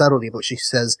happy with the subtlety, but she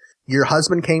says, your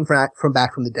husband came back from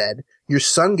the dead. Your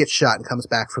son gets shot and comes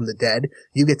back from the dead.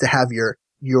 You get to have you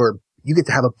get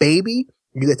to have a baby.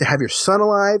 You get to have your son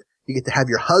alive. You get to have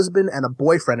your husband and a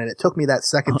boyfriend. And it took me that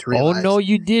second to realize. Oh, no,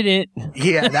 you didn't.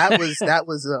 Yeah, that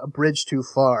was a bridge too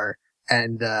far.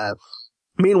 And,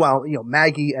 meanwhile,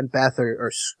 Maggie and Beth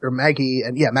Maggie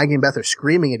and Beth are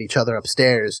screaming at each other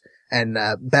upstairs. And,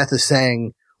 Beth is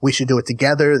saying, we should do it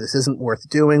together. This isn't worth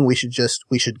doing. We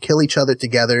should kill each other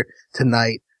together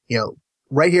tonight.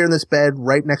 Right here in this bed,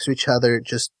 right next to each other.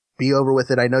 Just be over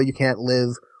with it. I know you can't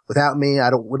live without me.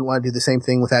 Wouldn't want to do the same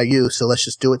thing without you. So let's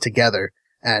just do it together.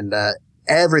 And,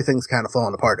 everything's kind of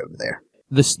falling apart over there.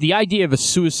 The idea of a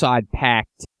suicide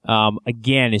pact,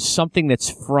 again, is something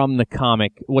that's from the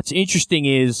comic. What's interesting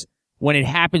is when it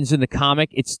happens in the comic,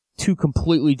 it's two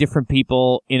completely different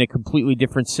people in a completely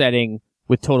different setting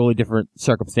with totally different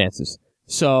circumstances.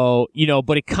 So,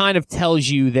 but it kind of tells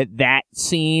you that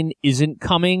scene isn't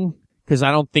coming, because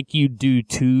I don't think you do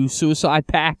two suicide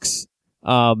pacts.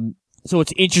 So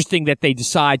it's interesting that they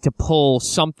decide to pull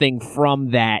something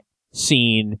from that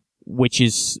scene, which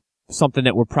is something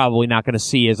that we're probably not going to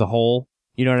see as a whole.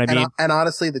 You know what I mean? And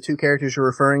honestly, the two characters you're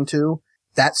referring to,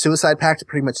 that suicide pact is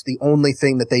pretty much the only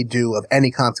thing that they do of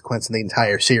any consequence in the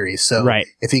entire series. So right.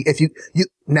 if you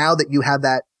now that you have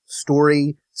that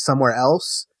story somewhere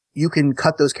else, you can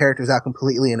cut those characters out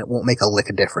completely and it won't make a lick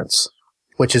of difference,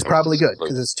 which is probably good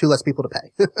because it's two less people to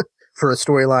pay for a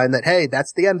storyline that, hey,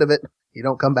 that's the end of it. You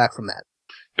don't come back from that.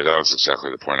 Yeah, that was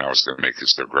exactly the point I was going to make,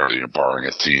 is they're really borrowing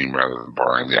a theme rather than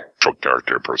borrowing the actual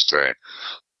character per se.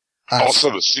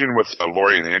 Also, the scene with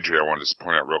Lori and Andrea, I wanted to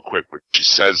point out real quick, when she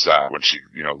says that, when she,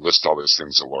 lists all those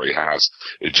things that Lori has,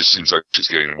 it just seems like she's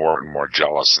getting more and more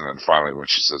jealous. And then finally, when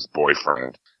she says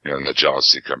boyfriend, the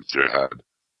jealousy comes to her head.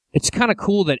 It's kind of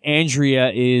cool that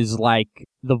Andrea is like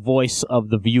the voice of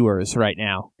the viewers right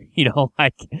now.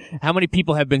 Like how many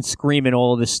people have been screaming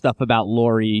all of this stuff about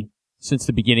Lori since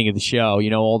the beginning of the show,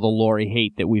 all the Lori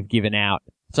hate that we've given out.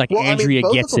 It's like Andrea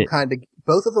gets it.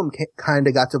 Both of them kind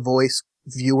of got to voice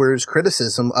viewers'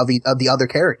 criticism of the other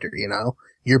character,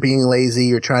 You're being lazy,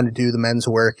 you're trying to do the men's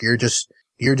work, you're just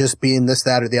being this,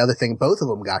 that, or the other thing. Both of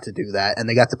them got to do that, and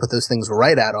they got to put those things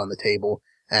right out on the table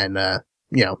and,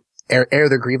 air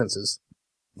their grievances.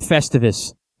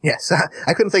 Festivus. Yes,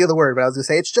 I couldn't think of the word, but I was going to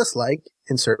say it's just like,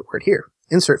 insert word here,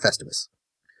 insert Festivus.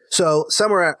 So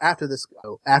somewhere after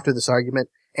this argument,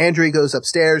 Andrea goes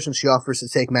upstairs and she offers to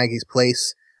take Maggie's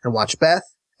place and watch Beth.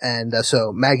 And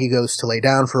so Maggie goes to lay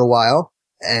down for a while,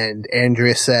 and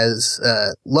Andrea says,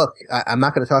 look, I'm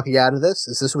not going to talk you out of this.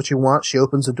 Is this what you want? She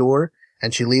opens the door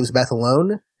and she leaves Beth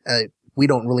alone. We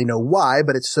don't really know why,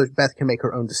 but it's so Beth can make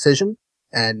her own decision.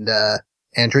 And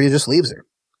Andrea just leaves her.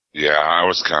 Yeah, I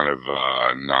was kind of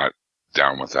not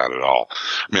down with that at all.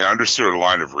 I mean, I understood a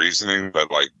line of reasoning,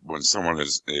 but like when someone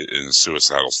is in a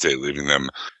suicidal state, leaving them,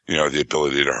 the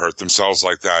ability to hurt themselves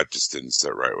like that just didn't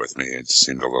sit right with me. It just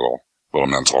seemed a little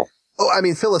mental. Oh, I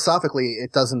mean, philosophically,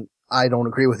 I don't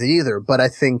agree with it either, but I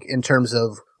think in terms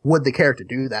of would the character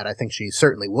do that, I think she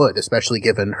certainly would, especially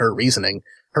given her reasoning.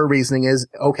 Her reasoning is,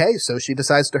 okay, so she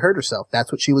decides to hurt herself.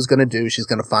 That's what she was going to do. She's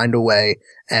going to find a way.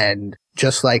 And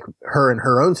just like her in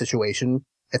her own situation,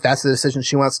 if that's the decision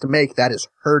she wants to make, that is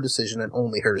her decision and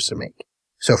only hers to make.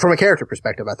 So from a character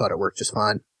perspective, I thought it worked just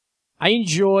fine. I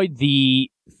enjoyed the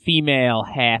female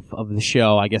half of the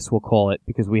show, I guess we'll call it,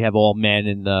 because we have all men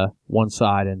in the one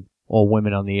side and all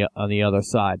women on the other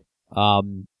side.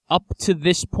 Up to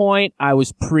this point, I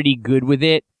was pretty good with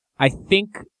it. I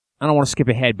don't want to skip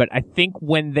ahead, but I think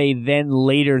when they then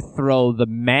later throw the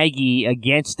Maggie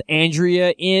against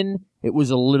Andrea in, it was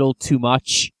a little too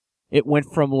much. It went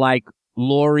from like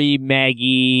Lori,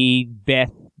 Maggie,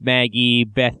 Beth,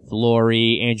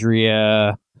 Lori,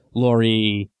 Andrea,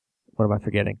 Lori. What am I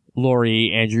forgetting?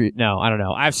 Lori, Andrea. No, I don't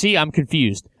know. I'm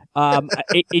confused.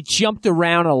 It jumped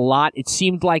around a lot. It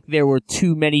seemed like there were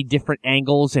too many different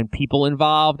angles and people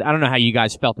involved. I don't know how you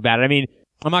guys felt about it. I mean,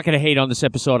 I'm not going to hate on this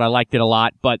episode. I liked it a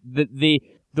lot, but the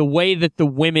way that the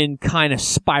women kind of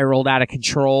spiraled out of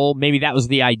control, maybe that was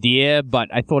the idea, but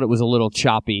I thought it was a little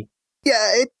choppy.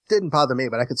 Yeah, it didn't bother me,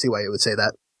 but I could see why you would say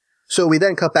that. So we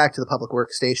then cut back to the public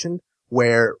works station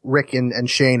where Rick and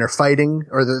Shane are fighting,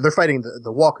 or they're fighting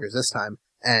the walkers this time,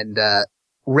 and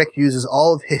Rick uses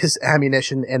all of his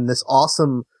ammunition in this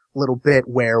awesome little bit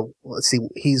where, let's see,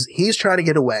 he's trying to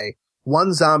get away.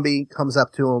 One zombie comes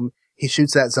up to him. He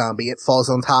shoots that zombie. It falls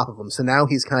on top of him. So now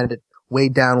he's kind of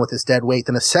weighed down with his dead weight.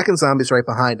 Then a second zombie's right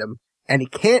behind him. And he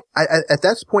can't, at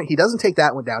that point, he doesn't take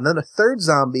that one down. Then a third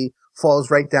zombie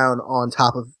falls right down on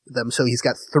top of them. So he's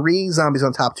got 3 zombies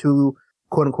on top, 2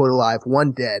 quote unquote alive,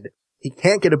 1 dead. He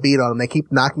can't get a beat on him. They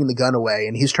keep knocking the gun away,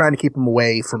 and he's trying to keep him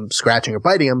away from scratching or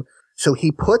biting him. So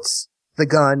he puts the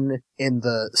gun in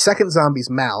the second zombie's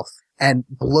mouth and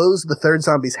blows the third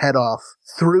zombie's head off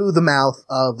through the mouth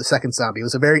of the second zombie. It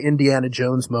was a very Indiana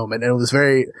Jones moment, and it was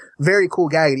very, very cool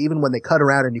gag. And even when they cut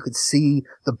around and you could see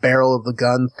the barrel of the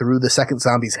gun through the second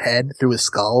zombie's head, through his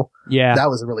skull. Yeah. That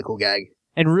was a really cool gag.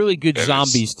 And really good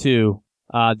zombies, too.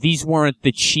 These weren't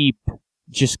the cheap,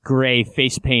 just gray,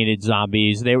 face-painted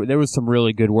zombies. There was some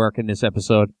really good work in this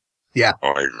episode. Yeah.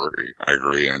 Oh, I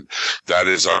agree. And that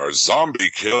is our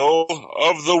zombie kill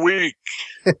of the week.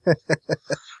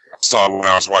 So when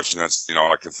I was watching this,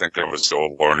 all I could think of was the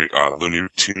old Looney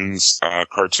Tunes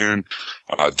cartoon.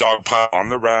 Dogpile on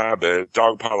the rabbit,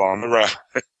 dogpile on the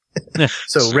rabbit.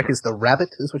 So Rick is the rabbit,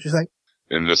 is what you're saying?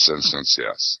 In this instance,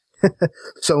 yes.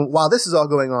 So while this is all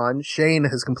going on, Shane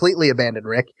has completely abandoned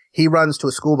Rick. He runs to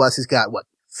a school bus. He's got,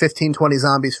 15, 20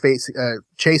 zombies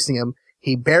chasing him.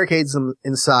 He barricades them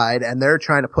inside, and they're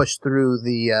trying to push through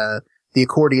the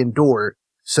accordion door.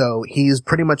 So he's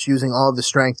pretty much using all of the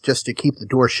strength just to keep the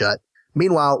door shut.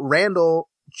 Meanwhile, Randall,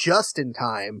 just in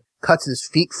time, cuts his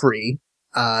feet free.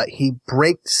 He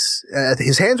breaks,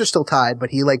 his hands are still tied, but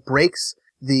he breaks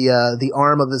the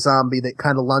arm of the zombie that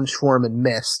kind of lunged for him and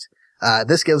missed.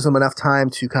 This gives him enough time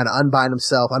to kind of unbind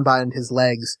himself, unbind his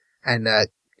legs, and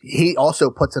he also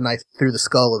puts a knife through the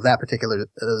skull of that particular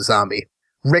zombie.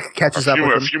 Rick catches up with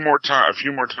him. A few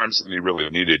more times than he really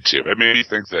needed to. It made me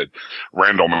think that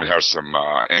Randall might have some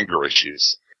anger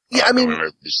issues. Yeah, I mean,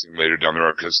 later down the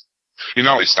road, because he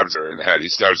not only stabs her in the head, he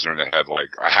stabs her in the head like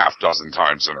a half dozen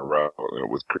times in a row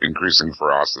with increasing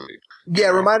ferocity. Yeah,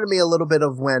 it reminded me a little bit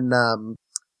of when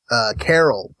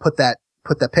Carol put that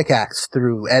pickaxe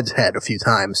through Ed's head a few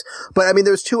times. But I mean,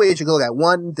 there's 2 ways you go at.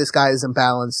 1, this guy is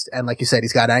imbalanced, and like you said,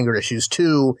 he's got anger issues.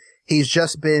 2, he's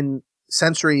just been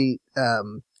sensory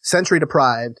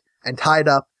deprived and tied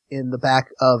up in the back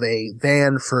of a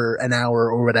van for an hour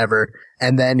or whatever.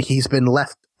 And then he's been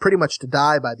left pretty much to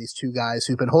die by these 2 guys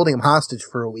who've been holding him hostage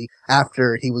for a week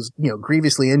after he was,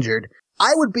 grievously injured.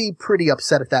 I would be pretty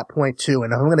upset at that point too.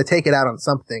 And if I'm going to take it out on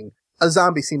something, a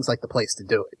zombie seems like the place to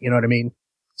do it. You know what I mean?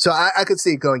 So I could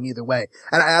see it going either way.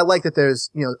 And I like that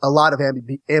there's, a lot of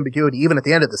ambiguity even at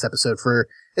the end of this episode for,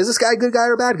 is this guy a good guy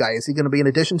or a bad guy? Is he going to be an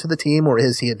addition to the team or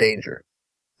is he a danger?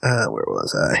 Where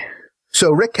was I? So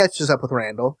Rick catches up with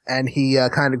Randall and he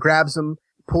kind of grabs him,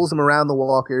 pulls him around the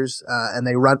walkers, and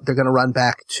they're going to run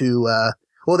back to,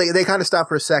 they kind of stop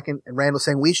for a second and Randall's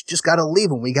saying, we just got to leave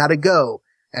him. We got to go.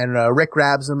 And Rick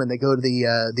grabs him and they go to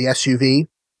the SUV.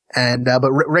 And,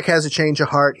 but Rick has a change of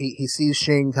heart. He sees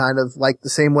Shane kind of like the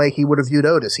same way he would have viewed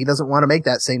Otis. He doesn't want to make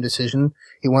that same decision.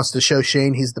 He wants to show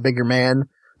Shane he's the bigger man.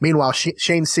 Meanwhile,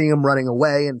 Shane's seeing him running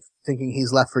away and thinking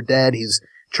he's left for dead. He's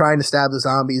trying to stab the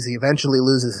zombies. He eventually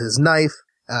loses his knife.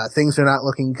 Things are not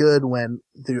looking good when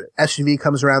the SUV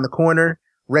comes around the corner.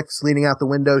 Rick's leaning out the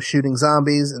window shooting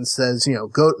zombies and says,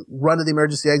 go run to the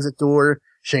emergency exit door.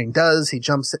 Shane does. He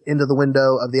jumps into the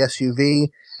window of the SUV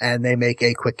and they make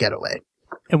a quick getaway.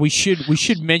 And we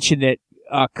should mention that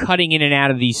cutting in and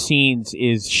out of these scenes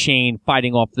is Shane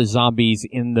fighting off the zombies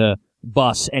in the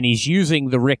bus, and he's using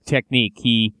the Rick technique.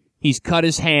 He's cut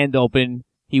his hand open.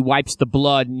 He wipes the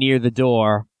blood near the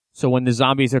door. So when the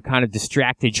zombies are kind of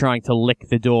distracted trying to lick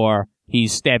the door,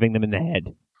 he's stabbing them in the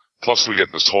head. Plus, we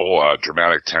get this whole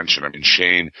dramatic tension. I mean,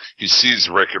 Shane, he sees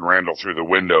Rick and Randall through the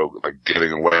window, like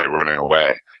getting away, running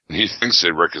away. And he thinks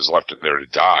that Rick is left in there to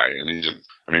die. And he just,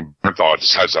 Bernthal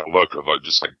just has that look of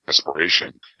just like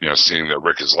desperation, seeing that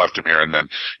Rick has left him here. And then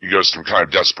he goes from kind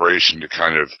of desperation to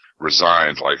kind of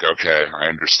resigned, like, okay, I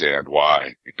understand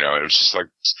why. It was just like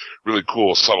this really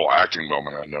cool, subtle acting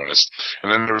moment I noticed.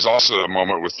 And then there was also a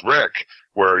moment with Rick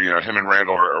where, him and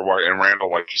Randall and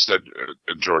Randall, like you said,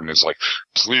 Jordan, is like,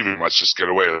 just leave him, let's just get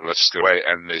away.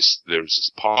 And there's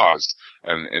this pause,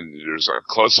 and there's a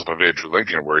close-up of Andrew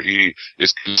Lincoln where he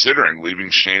is considering leaving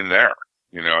Shane there.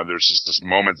 There's just this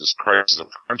moment, this crisis of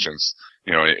conscience,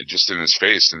 just in his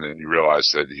face, and then you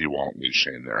realize that he won't leave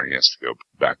Shane there. He has to go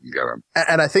back and get him.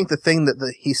 And I think the thing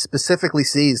that he specifically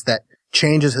sees that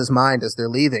changes his mind as they're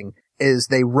leaving is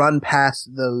they run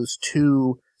past those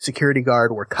two security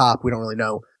guard or cop, we don't really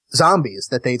know, zombies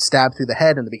that they'd stabbed through the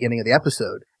head in the beginning of the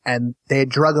episode. And they had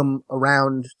drug him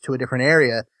around to a different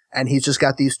area, and he's just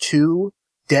got these two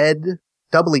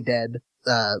doubly dead,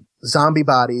 zombie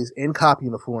bodies in cop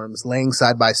uniforms laying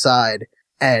side by side.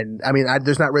 And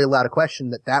there's not really a lot of question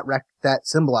that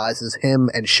symbolizes him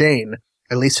and Shane,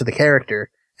 at least to the character.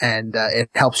 And,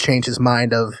 it helps change his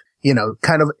mind of,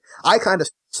 I kind of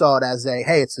saw it as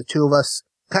hey, it's the two of us,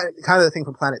 kind of the thing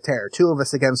from Planet Terror, two of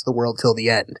us against the world till the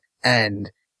end.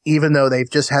 And even though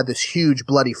they've just had this huge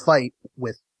bloody fight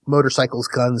with motorcycles,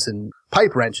 guns, and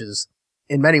pipe wrenches,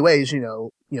 in many ways,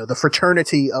 the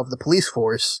fraternity of the police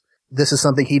force, this is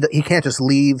something he can't just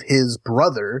leave his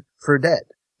brother for dead.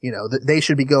 They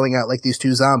should be going out like these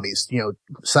two zombies,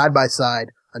 side by side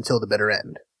until the bitter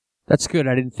end. That's good.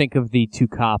 I didn't think of the two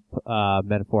cop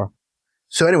metaphor.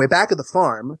 So anyway, back at the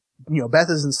farm, Beth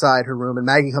is inside her room and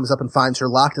Maggie comes up and finds her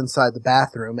locked inside the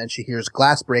bathroom and she hears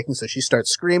glass breaking, so she starts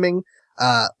screaming.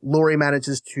 Laurie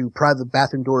manages to pry the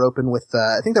bathroom door open with,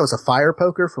 I think that was a fire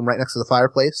poker from right next to the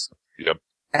fireplace. Yep.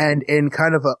 And in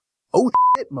kind of a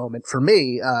shit moment for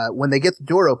me, when they get the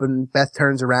door open, Beth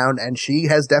turns around and she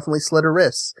has definitely slit her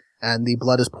wrists and the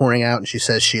blood is pouring out and she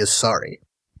says she is sorry.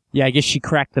 Yeah, I guess she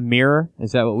cracked the mirror.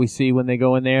 Is that what we see when they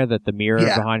go in there? That the mirror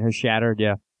behind her shattered?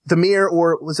 Yeah. The mirror,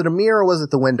 or was it a mirror or was it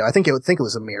the window? I think it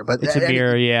was a mirror, but it's a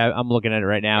mirror. Yeah, I'm looking at it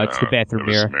right now. It's the bathroom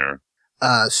mirror.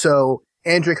 So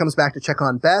Andrea comes back to check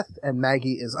on Beth, and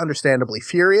Maggie is understandably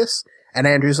furious. And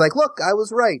Andrew's like, "Look, I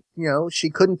was right. She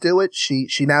couldn't do it. She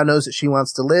now knows that she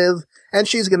wants to live, and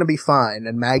she's going to be fine."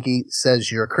 And Maggie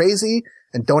says, "You're crazy,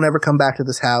 and don't ever come back to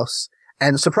this house."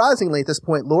 And surprisingly, at this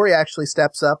point, Laurie actually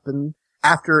steps up, and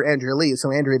after Andrea leaves,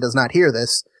 so Andrea does not hear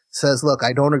this, says, "Look,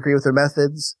 I don't agree with her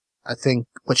methods. I think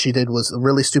what she did was a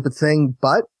really stupid thing,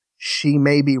 but she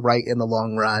may be right in the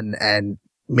long run, and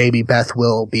maybe Beth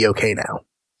will be okay now."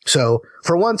 So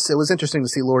for once, it was interesting to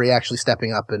see Laurie actually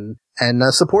stepping up and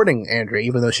supporting Andrea,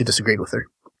 even though she disagreed with her.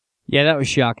 Yeah, that was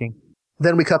shocking.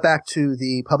 Then we cut back to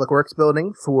the Public Works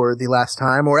building for the last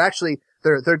time, or actually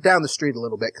they're down the street a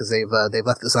little bit because they've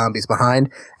left the zombies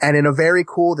behind. And in a very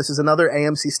cool, this is another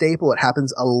AMC staple. It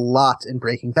happens a lot in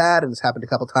Breaking Bad, and it's happened a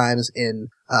couple times in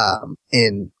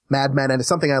Mad Men, and it's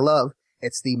something I love.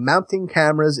 It's the mounting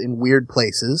cameras in weird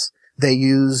places. They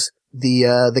use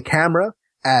the camera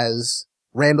as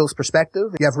Randall's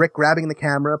perspective. You have Rick grabbing the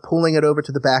camera, pulling it over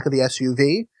to the back of the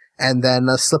SUV, and then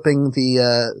slipping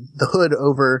the hood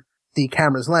over the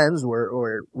camera's lens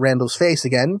or Randall's face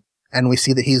again. And we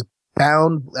see that he's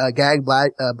bound, gagged,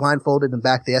 blindfolded in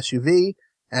back of the SUV.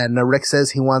 And Rick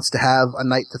says he wants to have a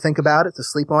night to think about it, to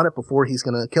sleep on it before he's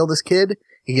going to kill this kid.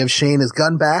 He gives Shane his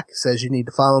gun back, says you need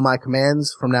to follow my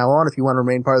commands from now on if you want to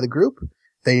remain part of the group.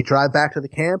 They drive back to the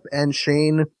camp, and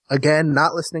Shane, again,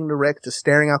 not listening to Rick, just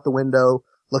staring out the window,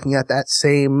 looking at that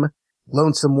same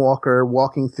lonesome walker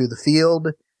walking through the field.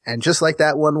 And just like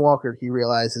that one walker, he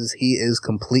realizes he is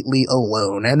completely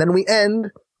alone. And then we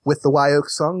end with the Wye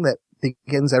Oaks song that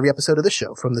begins every episode of this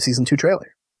show from the season 2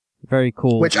 trailer. Very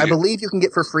cool. Which I believe you can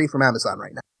get for free from Amazon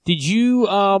right now. Did you,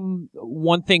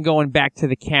 one thing going back to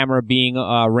the camera being,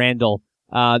 Randall,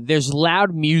 there's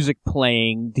loud music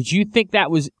playing. Did you think that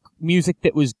was music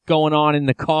that was going on in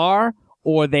the car,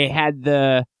 or they had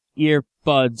the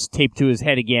earbuds taped to his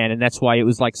head again, and that's why it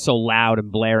was like so loud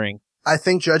and blaring. I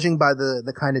think judging by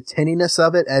the kind of tinniness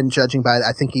of it, and judging by,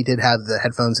 I think he did have the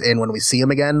headphones in when we see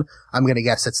him again, I'm going to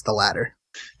guess it's the latter.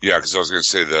 Yeah, because I was going to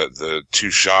say there are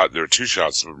two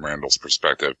shots from Randall's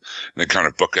perspective, and they kind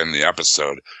of bookend the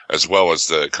episode, as well as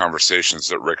the conversations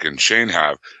that Rick and Shane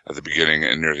have at the beginning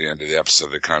and near the end of the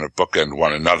episode. They kind of bookend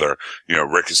one another. You know,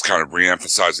 Rick is kind of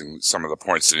re-emphasizing some of the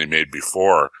points that he made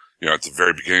before, you know, at the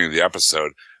very beginning of the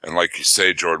episode. And like you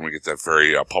say, Jordan, we get that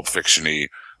very Pulp Fiction-y,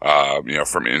 you know,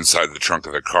 from inside the trunk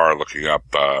of the car, looking up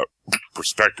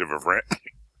perspective of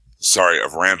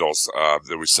Randall's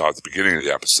that we saw at the beginning of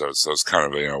the episode. So it's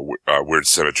kind of weird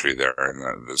symmetry there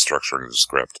in the structuring of the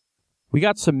script. We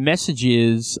got some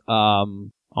messages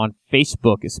on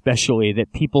Facebook, especially,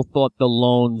 that people thought the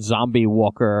lone zombie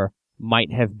walker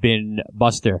might have been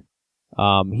Buster.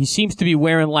 He seems to be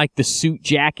wearing like the suit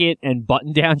jacket and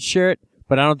button-down shirt,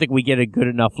 but I don't think we get a good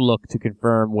enough look to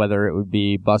confirm whether it would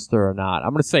be Buster or not. I'm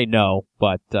going to say no,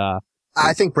 but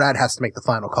I think Brad has to make the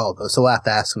final call, though, so we'll have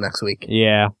to ask him next week.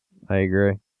 Yeah, I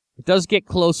agree. It does get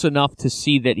close enough to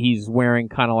see that he's wearing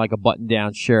kind of like a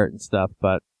button-down shirt and stuff,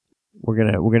 but we're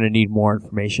gonna need more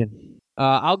information.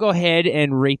 I'll go ahead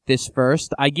and rate this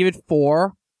first. I give it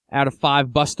 4 out of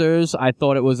 5 Busters. I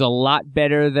thought it was a lot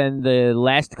better than the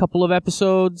last couple of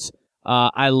episodes.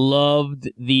 I loved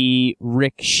the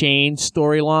Rick Shane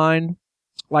storyline.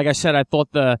 Like I said, I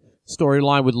thought the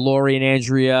storyline with Lori and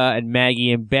Andrea and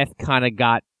Maggie and Beth kind of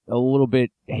got a little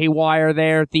bit haywire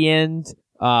there at the end.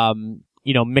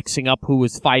 You know, mixing up who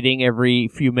was fighting every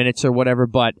few minutes or whatever,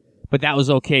 but that was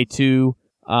okay too.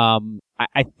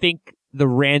 I think the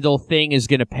Randall thing is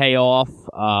going to pay off.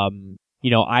 You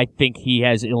know, I think he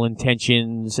has ill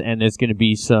intentions, and there's going to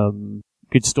be some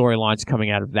good storylines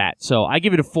coming out of that. So I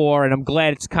give it a 4, and I'm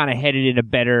glad it's kind of headed in a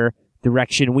better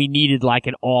direction. We needed like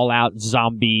an all-out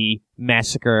zombie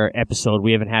massacre episode.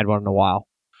 We haven't had one in a while.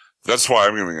 That's why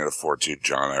I'm giving it a 4 too,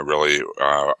 John. I really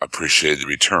appreciate the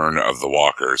return of the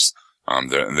walkers. And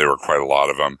there were quite a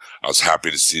lot of them. I was happy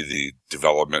to see the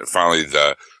development. Finally,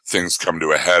 the things come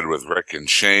to a head with Rick and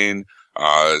Shane.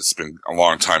 It's been a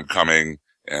long time coming,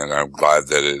 and I'm glad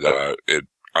that it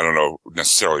I don't know,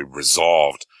 necessarily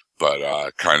resolved,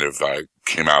 but kind of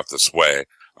came out this way.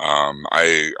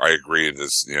 I agree.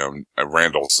 This, you know,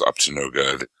 Randall's up to no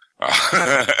good.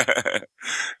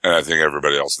 And I think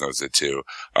everybody else knows it too.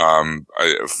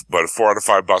 But 4 out of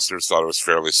 5 Busters, thought it was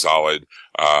fairly solid.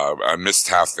 I missed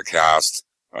half the cast,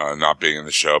 not being in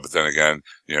the show, but then again,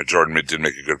 you know, Jordan did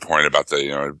make a good point about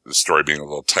the story being a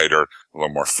little tighter, a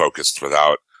little more focused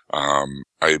without.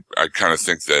 I kind of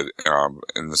think that,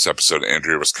 in this episode,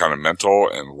 Andrea was kind of mental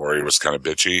and Lori was kind of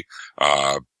bitchy.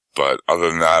 But other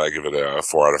than that, I give it a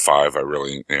 4 out of 5. I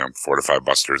really, 4 to 5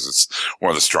 Busters. It's one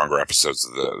of the stronger episodes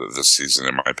of this season,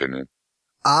 in my opinion.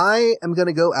 I am going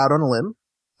to go out on a limb.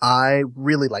 I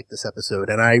really like this episode,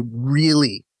 and I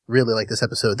really, really like this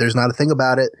episode. There's not a thing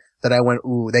about it that I went,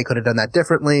 ooh, they could have done that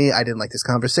differently. I didn't like this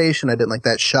conversation. I didn't like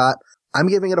that shot. I'm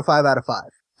giving it a 5 out of 5.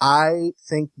 I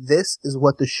think this is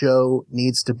what the show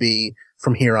needs to be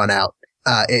from here on out.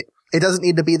 It doesn't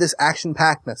need to be this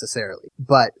action-packed necessarily,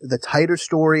 but the tighter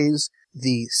stories,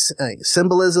 the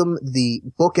symbolism, the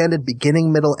bookended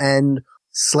beginning, middle, end,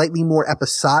 slightly more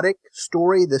episodic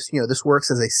story. This works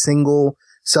as a single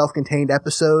self-contained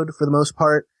episode for the most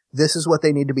part. This is what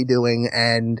they need to be doing,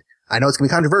 and I know it's going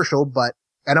to be controversial,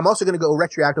 and I'm also going to go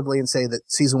retroactively and say that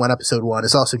season 1, episode 1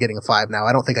 is also getting a 5 now.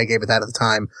 I don't think I gave it that at the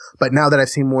time, but now that I've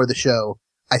seen more of the show,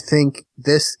 I think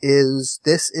this is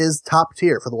top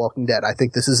tier for The Walking Dead. I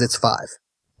think this is its 5.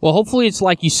 Well, hopefully it's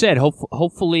like you said.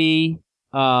 Hopefully,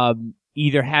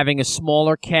 either having a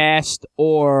smaller cast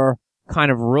or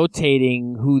kind of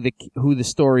rotating who the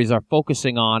stories are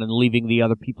focusing on and leaving the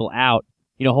other people out.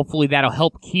 Hopefully that'll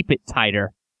help keep it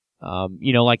tighter.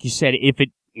 Like you said, if it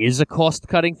is a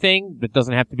cost-cutting thing, that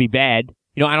doesn't have to be bad.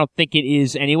 I don't think it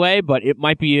is anyway, but it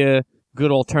might be a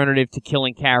good alternative to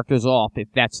killing characters off if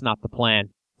that's not the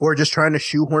plan. Or just trying to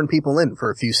shoehorn people in for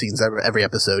a few scenes every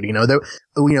episode.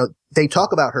 They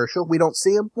talk about Herschel. We don't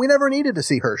see him. We never needed to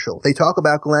see Herschel. They talk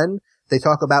about Glenn. They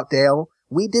talk about Dale.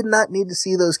 We did not need to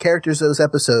see those characters this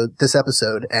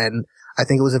episode. And I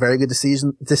think it was a very good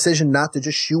decision not to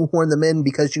just shoehorn them in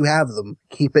because you have them.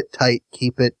 Keep it tight.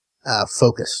 Keep it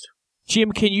focused.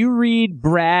 Jim, can you read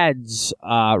Brad's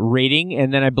rating?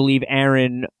 And then I believe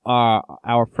Aaron,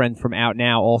 our friend from Out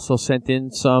Now, also sent in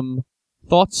some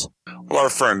Thoughts? Well, our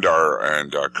friend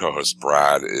and co-host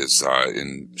Brad is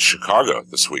in Chicago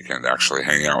this weekend, actually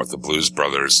hanging out with the Blues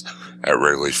Brothers at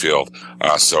Wrigley Field.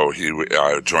 So he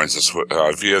joins us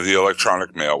via the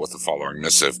electronic mail with the following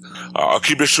missive. I'll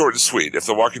keep it short and sweet. If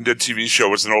the Walking Dead TV show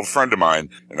was an old friend of mine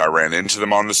and I ran into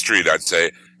them on the street, I'd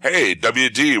say, "Hey,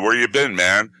 WD, where you been,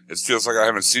 man? It feels like I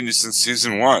haven't seen you since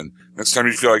season 1. Next time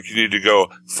you feel like you need to go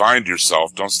find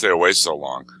yourself, don't stay away so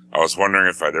long. I was wondering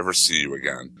if I'd ever see you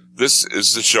again." This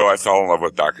is the show I fell in love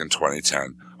with back in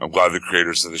 2010. I'm glad the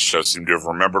creators of the show seem to have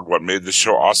remembered what made the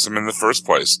show awesome in the first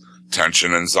place: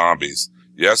 tension and zombies.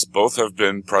 Yes, both have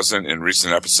been present in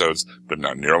recent episodes, but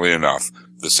not nearly enough.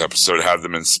 This episode had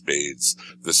them in spades.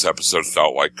 This episode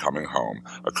felt like coming home.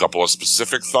 A couple of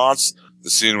specific thoughts. The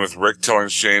scene with Rick telling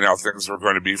Shane how things were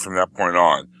going to be from that point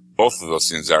on. Both of those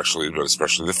scenes actually, but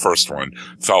especially the first one,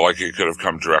 felt like it could have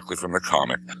come directly from the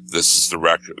comic. This is the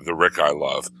Rick I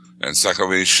love. And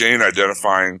secondly, Shane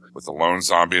identifying with the lone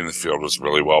zombie in the field was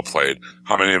really well played.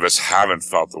 How many of us haven't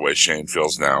felt the way Shane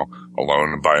feels now,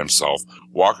 alone and by himself?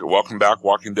 Welcome back,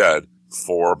 Walking Dead,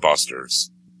 4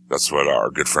 Busters. That's what our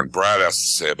good friend Brad has to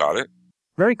say about it.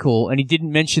 Very cool. And he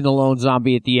didn't mention the lone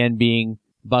zombie at the end being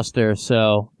Buster,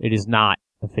 so it is not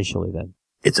officially then.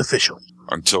 It's official.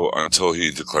 Until he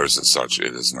declares it such,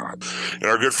 it is not. And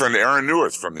our good friend Aaron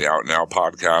Newirth from the Out Now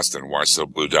podcast and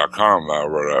whysoblue.com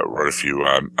wrote a few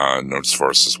notes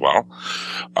for us as well.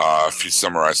 A few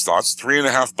summarized thoughts.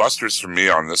 3.5 Busters from me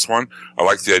on this one. I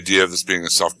like the idea of this being a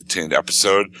self-contained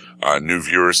episode. New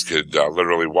viewers could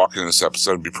literally walk in this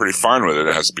episode and be pretty fine with it.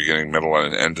 It has a beginning, middle,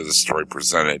 and an end to the story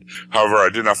presented. However, I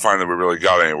did not find that we really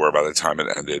got anywhere by the time it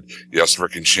ended. Yes,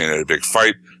 Rick and Shane had a big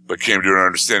fight, but came to an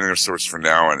understanding of sorts for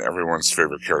now, and everyone's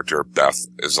favorite character, Beth,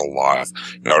 is alive.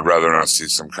 And I would rather not see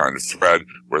some kind of thread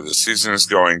where the season is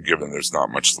going, given there's not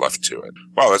much left to it.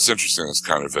 Wow, that's interesting. It's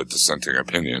kind of a dissenting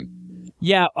opinion.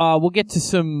 Yeah, we'll get to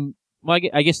some... Well,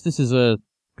 I guess this is a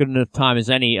good enough time as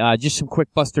any. Just some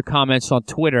quick Buster comments on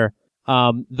Twitter.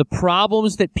 The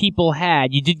problems that people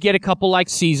had, you did get a couple like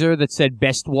Caesar that said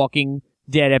best Walking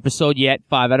Dead episode yet,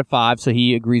 5 out of 5, so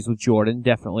he agrees with Jordan,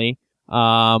 definitely.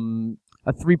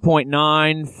 A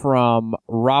 3.9 from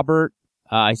Robert.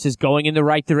 He says, going in the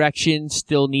right direction.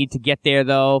 Still need to get there,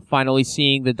 though. Finally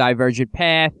seeing the divergent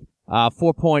path.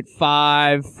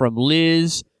 4.5 from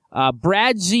Liz.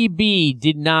 Brad ZB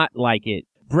did not like it.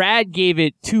 Brad gave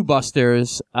it 2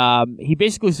 Busters. He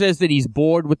basically says that he's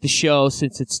bored with the show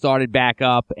since it started back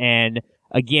up. And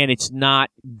again, it's not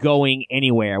going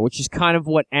anywhere, which is kind of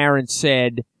what Aaron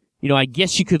said. You know, I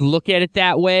guess you could look at it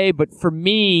that way. But for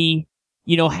me,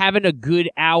 you know, having a good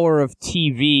hour of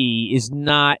TV is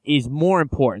more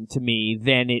important to me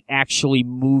than it actually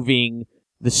moving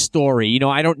the story. You know,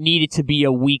 I don't need it to be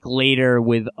a week later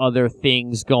with other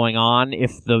things going on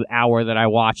if the hour that I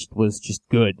watched was just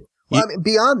good. Well, I mean,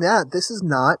 beyond that, this is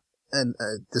not, and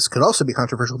this could also be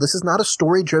controversial, this is not a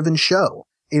story-driven show.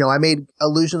 You know, I made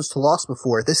allusions to Lost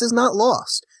before. This is not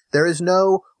Lost. There is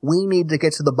no, we need to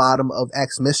get to the bottom of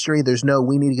X mystery. There's no,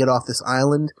 we need to get off this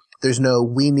island. There's no,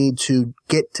 we need to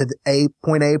get to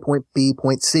point A, point B,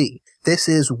 point C. This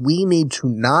is, we need to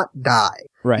not die.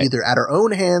 Right. Either at our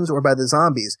own hands or by the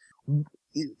zombies.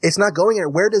 It's not going there.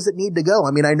 Where does it need to go?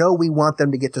 I mean, I know we want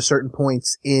them to get to certain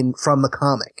points from the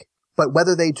comic, but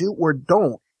whether they do or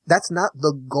don't, that's not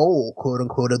the goal, quote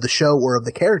unquote, of the show or of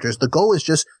the characters. The goal is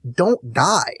just don't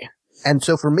die. And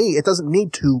so for me, it doesn't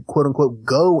need to, quote unquote,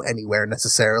 go anywhere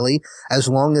necessarily, as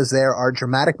long as there are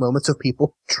dramatic moments of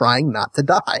people trying not to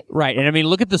die. Right. And I mean,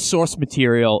 look at the source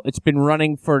material. It's been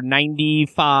running for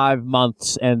 95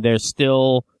 months and they're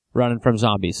still running from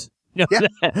zombies. You know,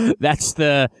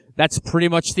 yeah. That's pretty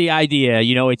much the idea.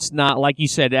 You know, it's not, like you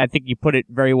said, I think you put it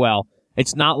very well.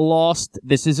 It's not Lost.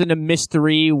 This isn't a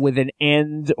mystery with an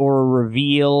end or a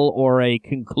reveal or a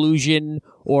conclusion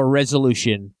or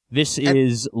resolution. This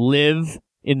is live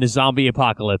in the zombie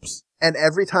apocalypse. And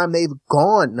every time they've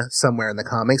gone somewhere in the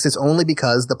comics, it's only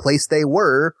because the place they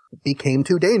were became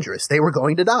too dangerous. They were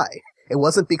going to die. It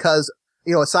wasn't because,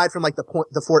 you know, aside from like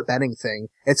the Fort Benning thing,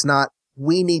 it's not,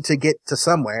 we need to get to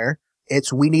somewhere.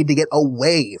 It's, we need to get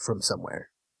away from somewhere.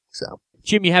 So,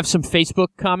 Jim, you have some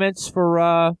Facebook comments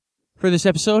for this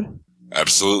episode?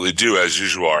 Absolutely do. As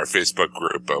usual, our Facebook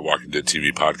group, Walking Dead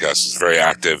TV Podcast, is very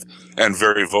active and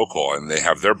very vocal, and they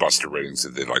have their Buster ratings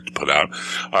that they'd like to put out.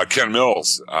 Ken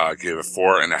Mills gave it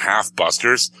 4.5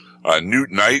 Busters. Newt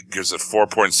Knight gives it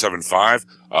 4.75.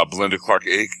 Belinda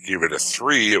Clark-Ake gave it a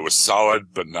 3. It was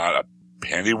solid, but not a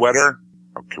panty wetter.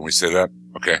 Oh, can we say that?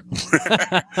 Okay.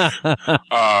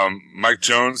 Mike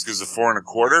Jones gives a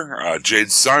 4.25.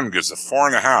 Jade Sun gives a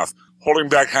 4.5. holding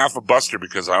back half a buster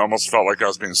because I almost felt like I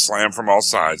was being slammed from all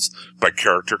sides by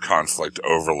character conflict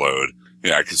overload.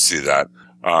 Yeah, I could see that.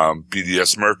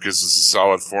 BDS Merc is a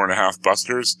solid 4.5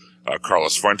 busters.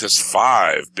 Carlos Fuentes,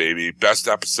 5, baby. Best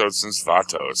episode since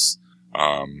Vatos.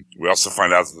 We also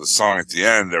find out that the song at the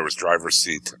end, there was Driver's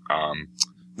Seat.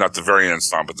 Not the very end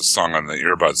song, but the song on the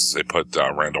earbuds they put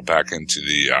Randall back into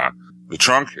the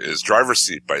trunk is Driver's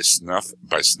Seat by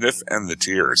Sniff and the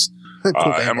Tears.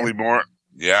 Emily Moore.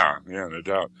 Yeah, no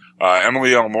doubt.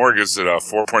 Emily L. Moore gives it a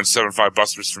 4.75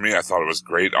 busters for me. I thought it was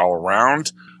great all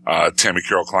around. Tammy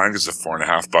Carol Klein gives it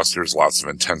 4.5 busters. Lots of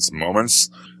intense moments.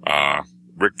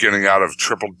 Rick getting out of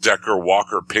Triple Decker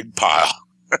Walker Pig Pile.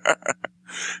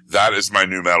 That is my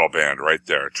new metal band right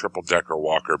there. Triple Decker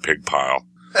Walker Pig Pile.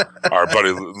 Our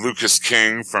buddy Lucas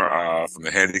King from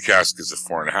the Handycast gives it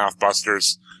 4.5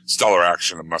 busters. Stellar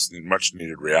action and much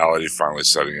needed reality finally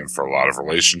setting in for a lot of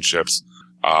relationships.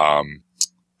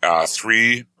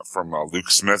 3 from Luke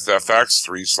Smith FX,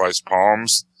 3 sliced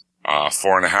palms,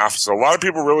 4.5. So a lot of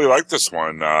people really like this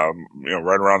one.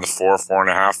 Right around the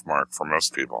 4.5 mark for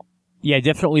most people. Yeah,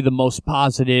 definitely the most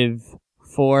positive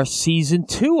for season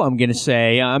 2, I'm going to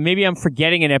say. Maybe I'm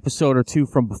forgetting an episode or 2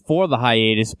 from before the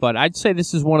hiatus, but I'd say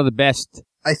this is one of the best.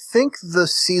 I think the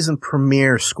season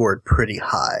premiere scored pretty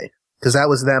high because that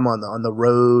was them on the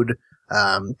road,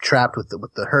 trapped with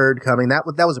the herd coming. That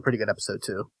was a pretty good episode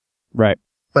too. Right.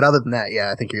 But other than that,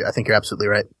 yeah, I think you're absolutely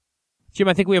right. Jim,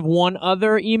 I think we have one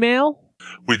other email.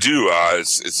 We do.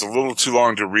 It's a little too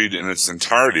long to read in its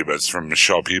entirety, but it's from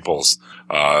Michelle Peoples,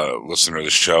 listener of the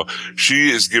show.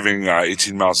 She is giving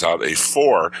 18 Miles Out a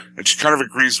 4, and she kind of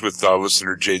agrees with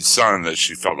listener Jade Sun that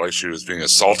she felt like she was being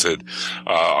assaulted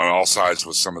on all sides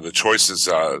with some of the choices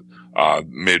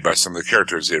made by some of the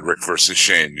characters. You had Rick versus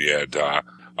Shane. You had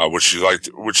which she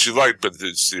liked, but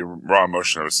it's the raw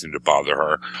emotion that seemed to bother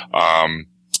her.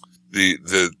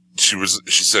 She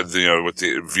said, with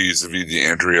the vis-a-vis the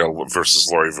Andrea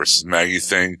versus Laurie versus Maggie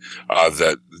thing,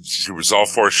 that she was all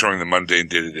for showing the mundane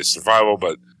day-to-day survival,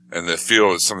 and they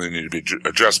feel it's something that needed to be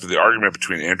addressed. But the argument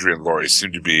between Andrea and Laurie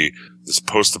seemed to be this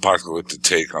post-apocalyptic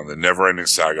take on the never-ending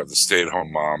saga of the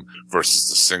stay-at-home mom versus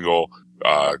the single,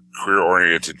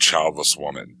 career-oriented, childless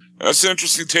woman. And that's an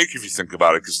interesting take if you think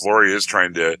about it, because Laurie is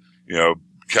trying to,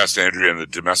 cast Andrea in the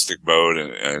domestic mode,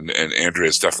 and Andrea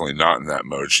is definitely not in that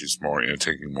mode. She's more,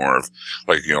 taking more of,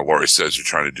 like, Laurie says, you're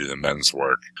trying to do the men's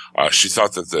work. She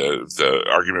thought that the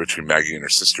argument between Maggie and her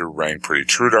sister rang pretty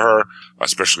true to her,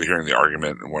 especially hearing the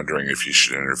argument and wondering if you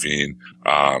should intervene.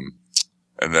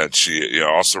 And that she,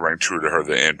 also rang true to her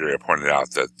that Andrea pointed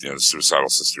out that, the suicidal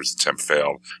sister's attempt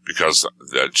failed because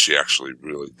that she actually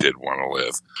really did want to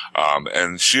live.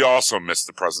 And she also missed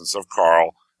the presence of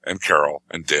Carl and Carol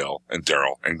and Dale and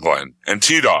Daryl and Glenn and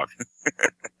T-Dog.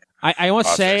 I want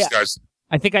to say, guys.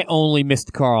 I think I only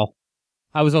missed Carl.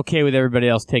 I was okay with everybody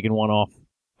else taking one off.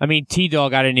 I mean,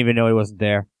 T-Dog, I didn't even know he wasn't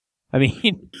there. I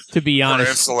mean, to be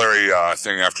honest. Our ancillary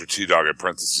thing after T-Dog in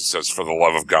parentheses says, for the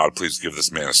love of God, please give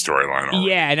this man a storyline already.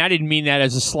 Yeah, and I didn't mean that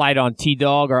as a slight on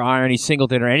T-Dog or Irony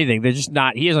Singleton or anything. They're just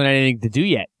not, he hasn't had anything to do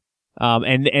yet.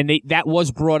 That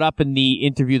was brought up in the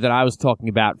interview that I was talking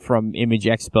about from Image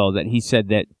Expo, that he said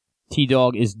that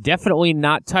T-Dog is definitely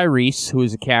not Tyrese, who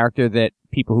is a character that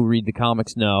people who read the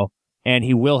comics know, and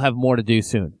he will have more to do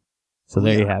soon. So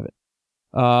there you have it.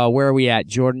 Where are we at?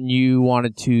 Jordan, you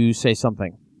wanted to say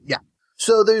something. Yeah.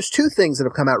 So there's 2 things that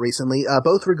have come out recently,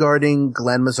 both regarding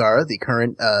Glenn Mazzara, the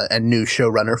current and new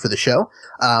showrunner for the show.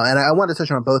 And I wanted to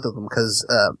touch on both of them because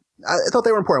I thought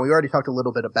they were important. We already talked a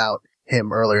little bit about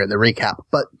him earlier in the recap,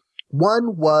 but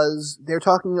one was they're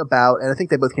talking about, and I think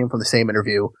they both came from the same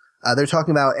interview. They're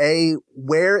talking about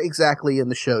where exactly in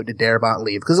the show did Darabont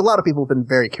leave? Because a lot of people have been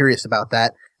very curious about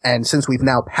that. And since we've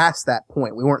now passed that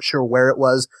point, we weren't sure where it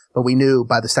was, but we knew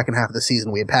by the second half of the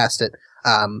season we had passed it.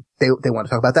 They want to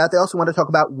talk about that. They also want to talk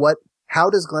about how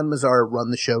does Glenn Mazzara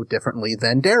run the show differently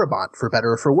than Darabont, for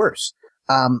better or for worse?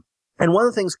 And one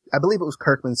of the things I believe it was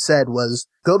Kirkman said was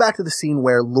go back to the scene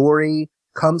where Laurie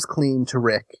comes clean to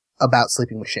Rick about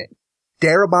sleeping with Shane.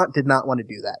 Darabont did not want to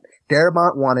do that.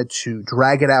 Darabont wanted to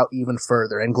drag it out even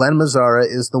further, and Glenn Mazzara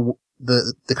is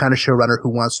the kind of showrunner who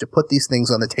wants to put these things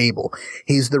on the table.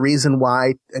 He's the reason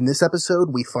why in this episode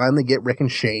we finally get Rick and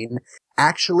Shane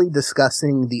actually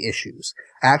discussing the issues,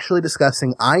 actually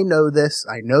discussing, I know this,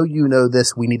 I know you know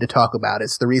this, we need to talk about it.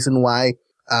 It's the reason why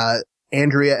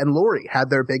Andrea and Laurie had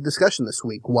their big discussion this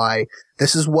week, why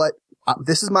this is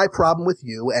my problem with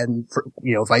you, and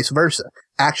vice versa.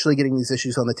 Actually getting these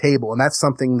issues on the table, and that's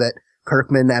something that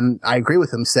Kirkman, and I agree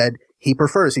with him, said he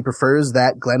prefers. He prefers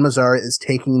that Glenn Mazzara is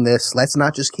taking this, let's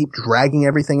not just keep dragging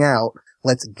everything out.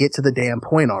 Let's get to the damn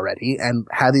point already and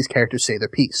have these characters say their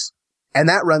piece. And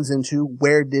that runs into,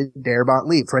 where did Darabont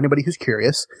leave? For anybody who's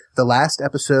curious, the last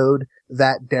episode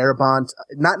that Darabont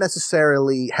not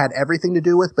necessarily had everything to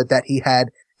do with, but that he had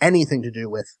anything to do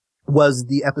with, was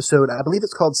the episode, I believe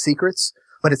it's called Secrets,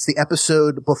 but it's the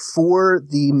episode before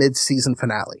the mid-season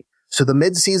finale. So the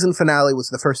mid-season finale was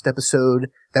the first episode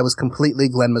that was completely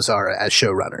Glenn Mazzara as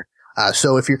showrunner.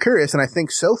 So if you're curious, and I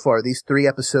think so far these 3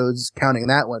 episodes, counting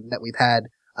that one that we've had,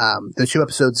 the 2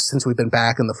 episodes since we've been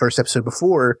back and the first episode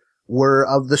before, were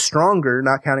of the stronger,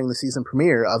 not counting the season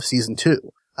premiere, of season 2.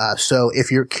 So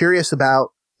if you're curious about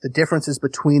the differences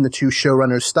between the 2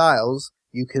 showrunners' styles,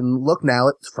 you can look now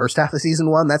at the first half of season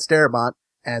 1, that's Darabont,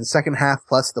 and second half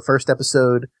plus the first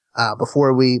episode,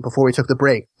 before we took the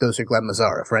break, those are Glenn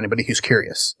Mazzara, for anybody who's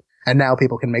curious. And now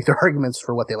people can make their arguments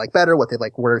for what they like better, what they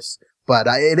like worse, but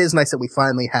it is nice that we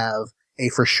finally have a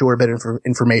for sure bit of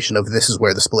information of this is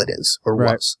where the split is, or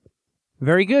was.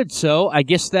 Very good. So I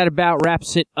guess that about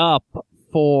wraps it up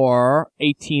for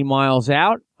 18 Miles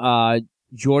Out.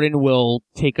 Jordan will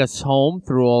take us home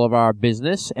through all of our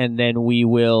business, and then we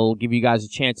will give you guys a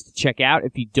chance to check out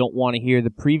if you don't want to hear the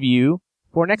preview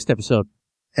for next episode.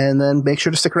 And then make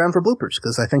sure to stick around for bloopers,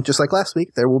 because I think just like last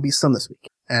week, there will be some this week.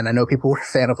 And I know people were a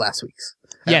fan of last week's.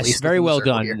 Yes, very well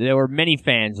done. Here. There were many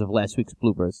fans of last week's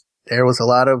bloopers. There was a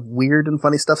lot of weird and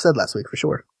funny stuff said last week, for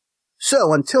sure.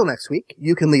 So until next week,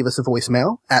 you can leave us a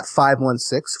voicemail at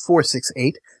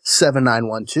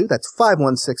 516-468-7912. That's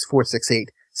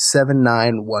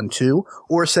 516-468-7912.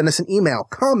 Or send us an email,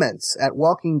 comments at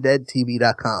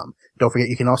walkingdeadtv.com. Don't forget,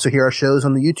 you can also hear our shows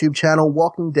on the YouTube channel,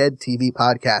 Walking Dead TV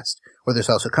Podcast, where there's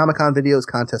also Comic-Con videos,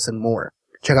 contests, and more.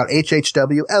 Check out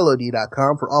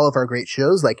hhwlod.com for all of our great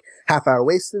shows like Half Hour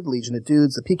Wasted, Legion of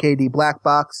Dudes, the PKD Black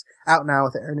Box, Out Now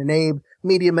with Aaron and Abe,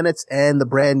 Media Minutes, and the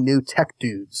brand new Tech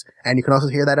Dudes. And you can also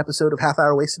hear that episode of Half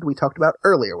Hour Wasted we talked about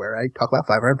earlier, where I talk about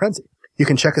Five Iron Frenzy. You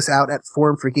can check us out at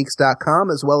forumforgeeks.com,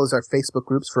 as well as our Facebook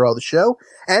groups for all the show,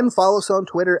 and follow us on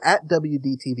Twitter at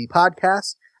WDTV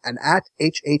Podcast and at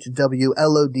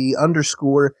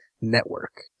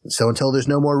HHWLOD_network. So until there's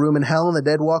no more room in hell and the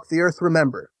dead walk the earth,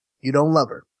 remember, you don't love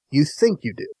her. You think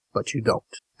you do, but you don't.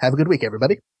 Have a good week,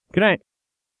 everybody. Good night.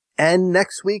 And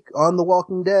next week on The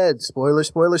Walking Dead,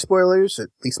 spoilers, at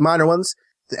least minor ones,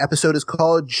 the episode is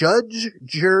called Judge,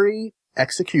 Jury,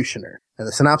 Executioner. And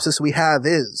the synopsis we have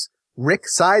is, Rick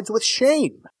sides with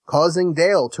Shane, causing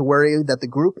Dale to worry that the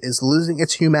group is losing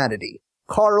its humanity.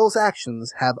 Carl's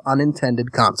actions have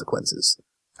unintended consequences.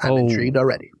 I'm intrigued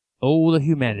already. Oh, the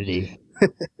humanity.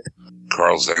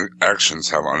 Carl's actions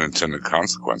have unintended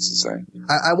consequences, eh?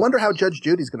 I wonder how Judge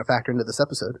Judy's going to factor into this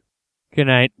episode. Good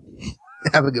night.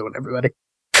 Have a good one, everybody.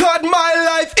 Cut my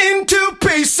life into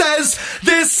pieces.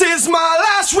 This is my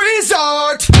last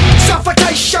resort.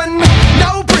 Suffocation,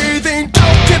 no breathing.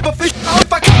 Don't give a fish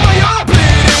if I cut my arm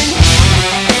bleeding.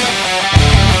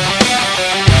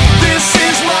 This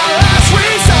is my last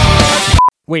resort.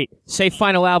 Wait, say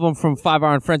final album from 5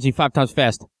 Iron Frenzy 5 times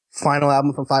fast. Final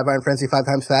album from 5 Iron Frenzy 5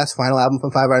 times fast. Final album from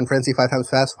 5 Iron Frenzy 5 times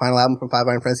fast. Final album from 5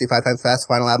 Iron Frenzy 5 times fast.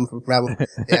 Final album from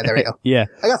Yeah, there we go. Yeah.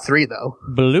 I got 3 though.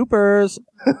 Bloopers.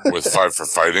 With 5 for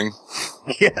fighting.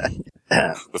 Yeah.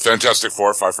 The Fantastic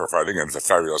Four, 5 for fighting, and the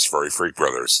Fabulous Furry Freak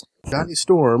Brothers. Johnny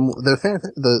Storm,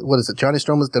 what is it? Johnny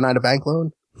Storm was denied a bank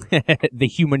loan? The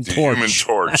Human The Torch. Human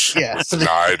Torch Yeah. was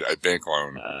denied a bank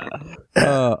loan.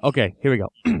 Okay, here we go.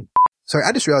 Sorry,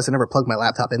 I just realized I never plugged my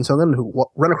laptop in, so I'm going to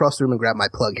run across the room and grab my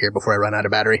plug here before I run out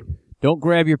of battery. Don't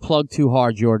grab your plug too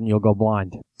hard, Jordan. You'll go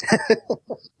blind.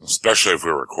 Especially if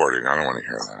we're recording. I don't want to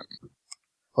hear that.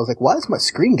 I was like, why is my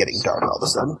screen getting dark all of a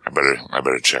sudden? I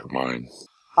better check mine.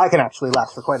 I can actually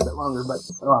last for quite a bit longer, but,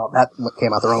 well, that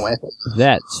came out the wrong way.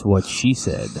 That's what she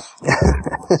said.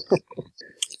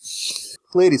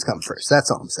 Ladies come first, that's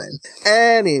all I'm saying.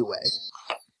 Anyway.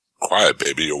 Quiet,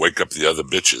 baby. You'll wake up the other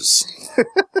bitches.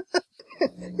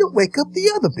 You'll wake up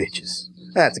the other bitches.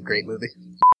 That's a great movie.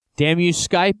 Damn you,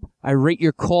 Skype. I rate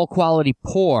your call quality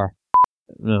poor.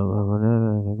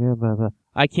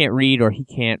 I can't read or he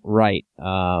can't write.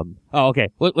 Okay.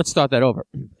 Let's start that over.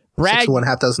 Brad. 6 of one,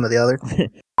 half dozen of the other.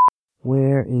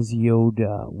 Where is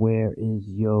Yoda? Where is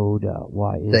Yoda?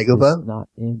 Why is this not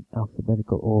in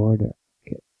alphabetical order?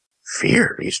 Okay.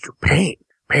 Fear leads to pain.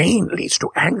 Pain leads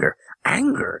to anger.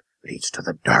 Anger leads to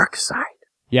the dark side.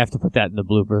 You have to put that in the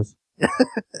bloopers.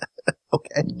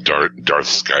 Okay. Darth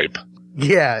Skype.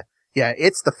 Yeah,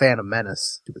 it's the Phantom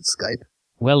Menace. Stupid Skype.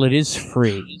 Well, it is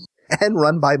free. And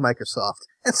run by Microsoft.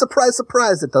 And surprise,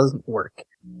 surprise, it doesn't work.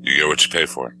 You get what you pay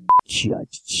for.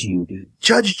 Judge Judy.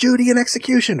 Judge Judy and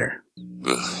Executioner.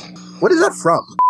 Ugh. What is that from?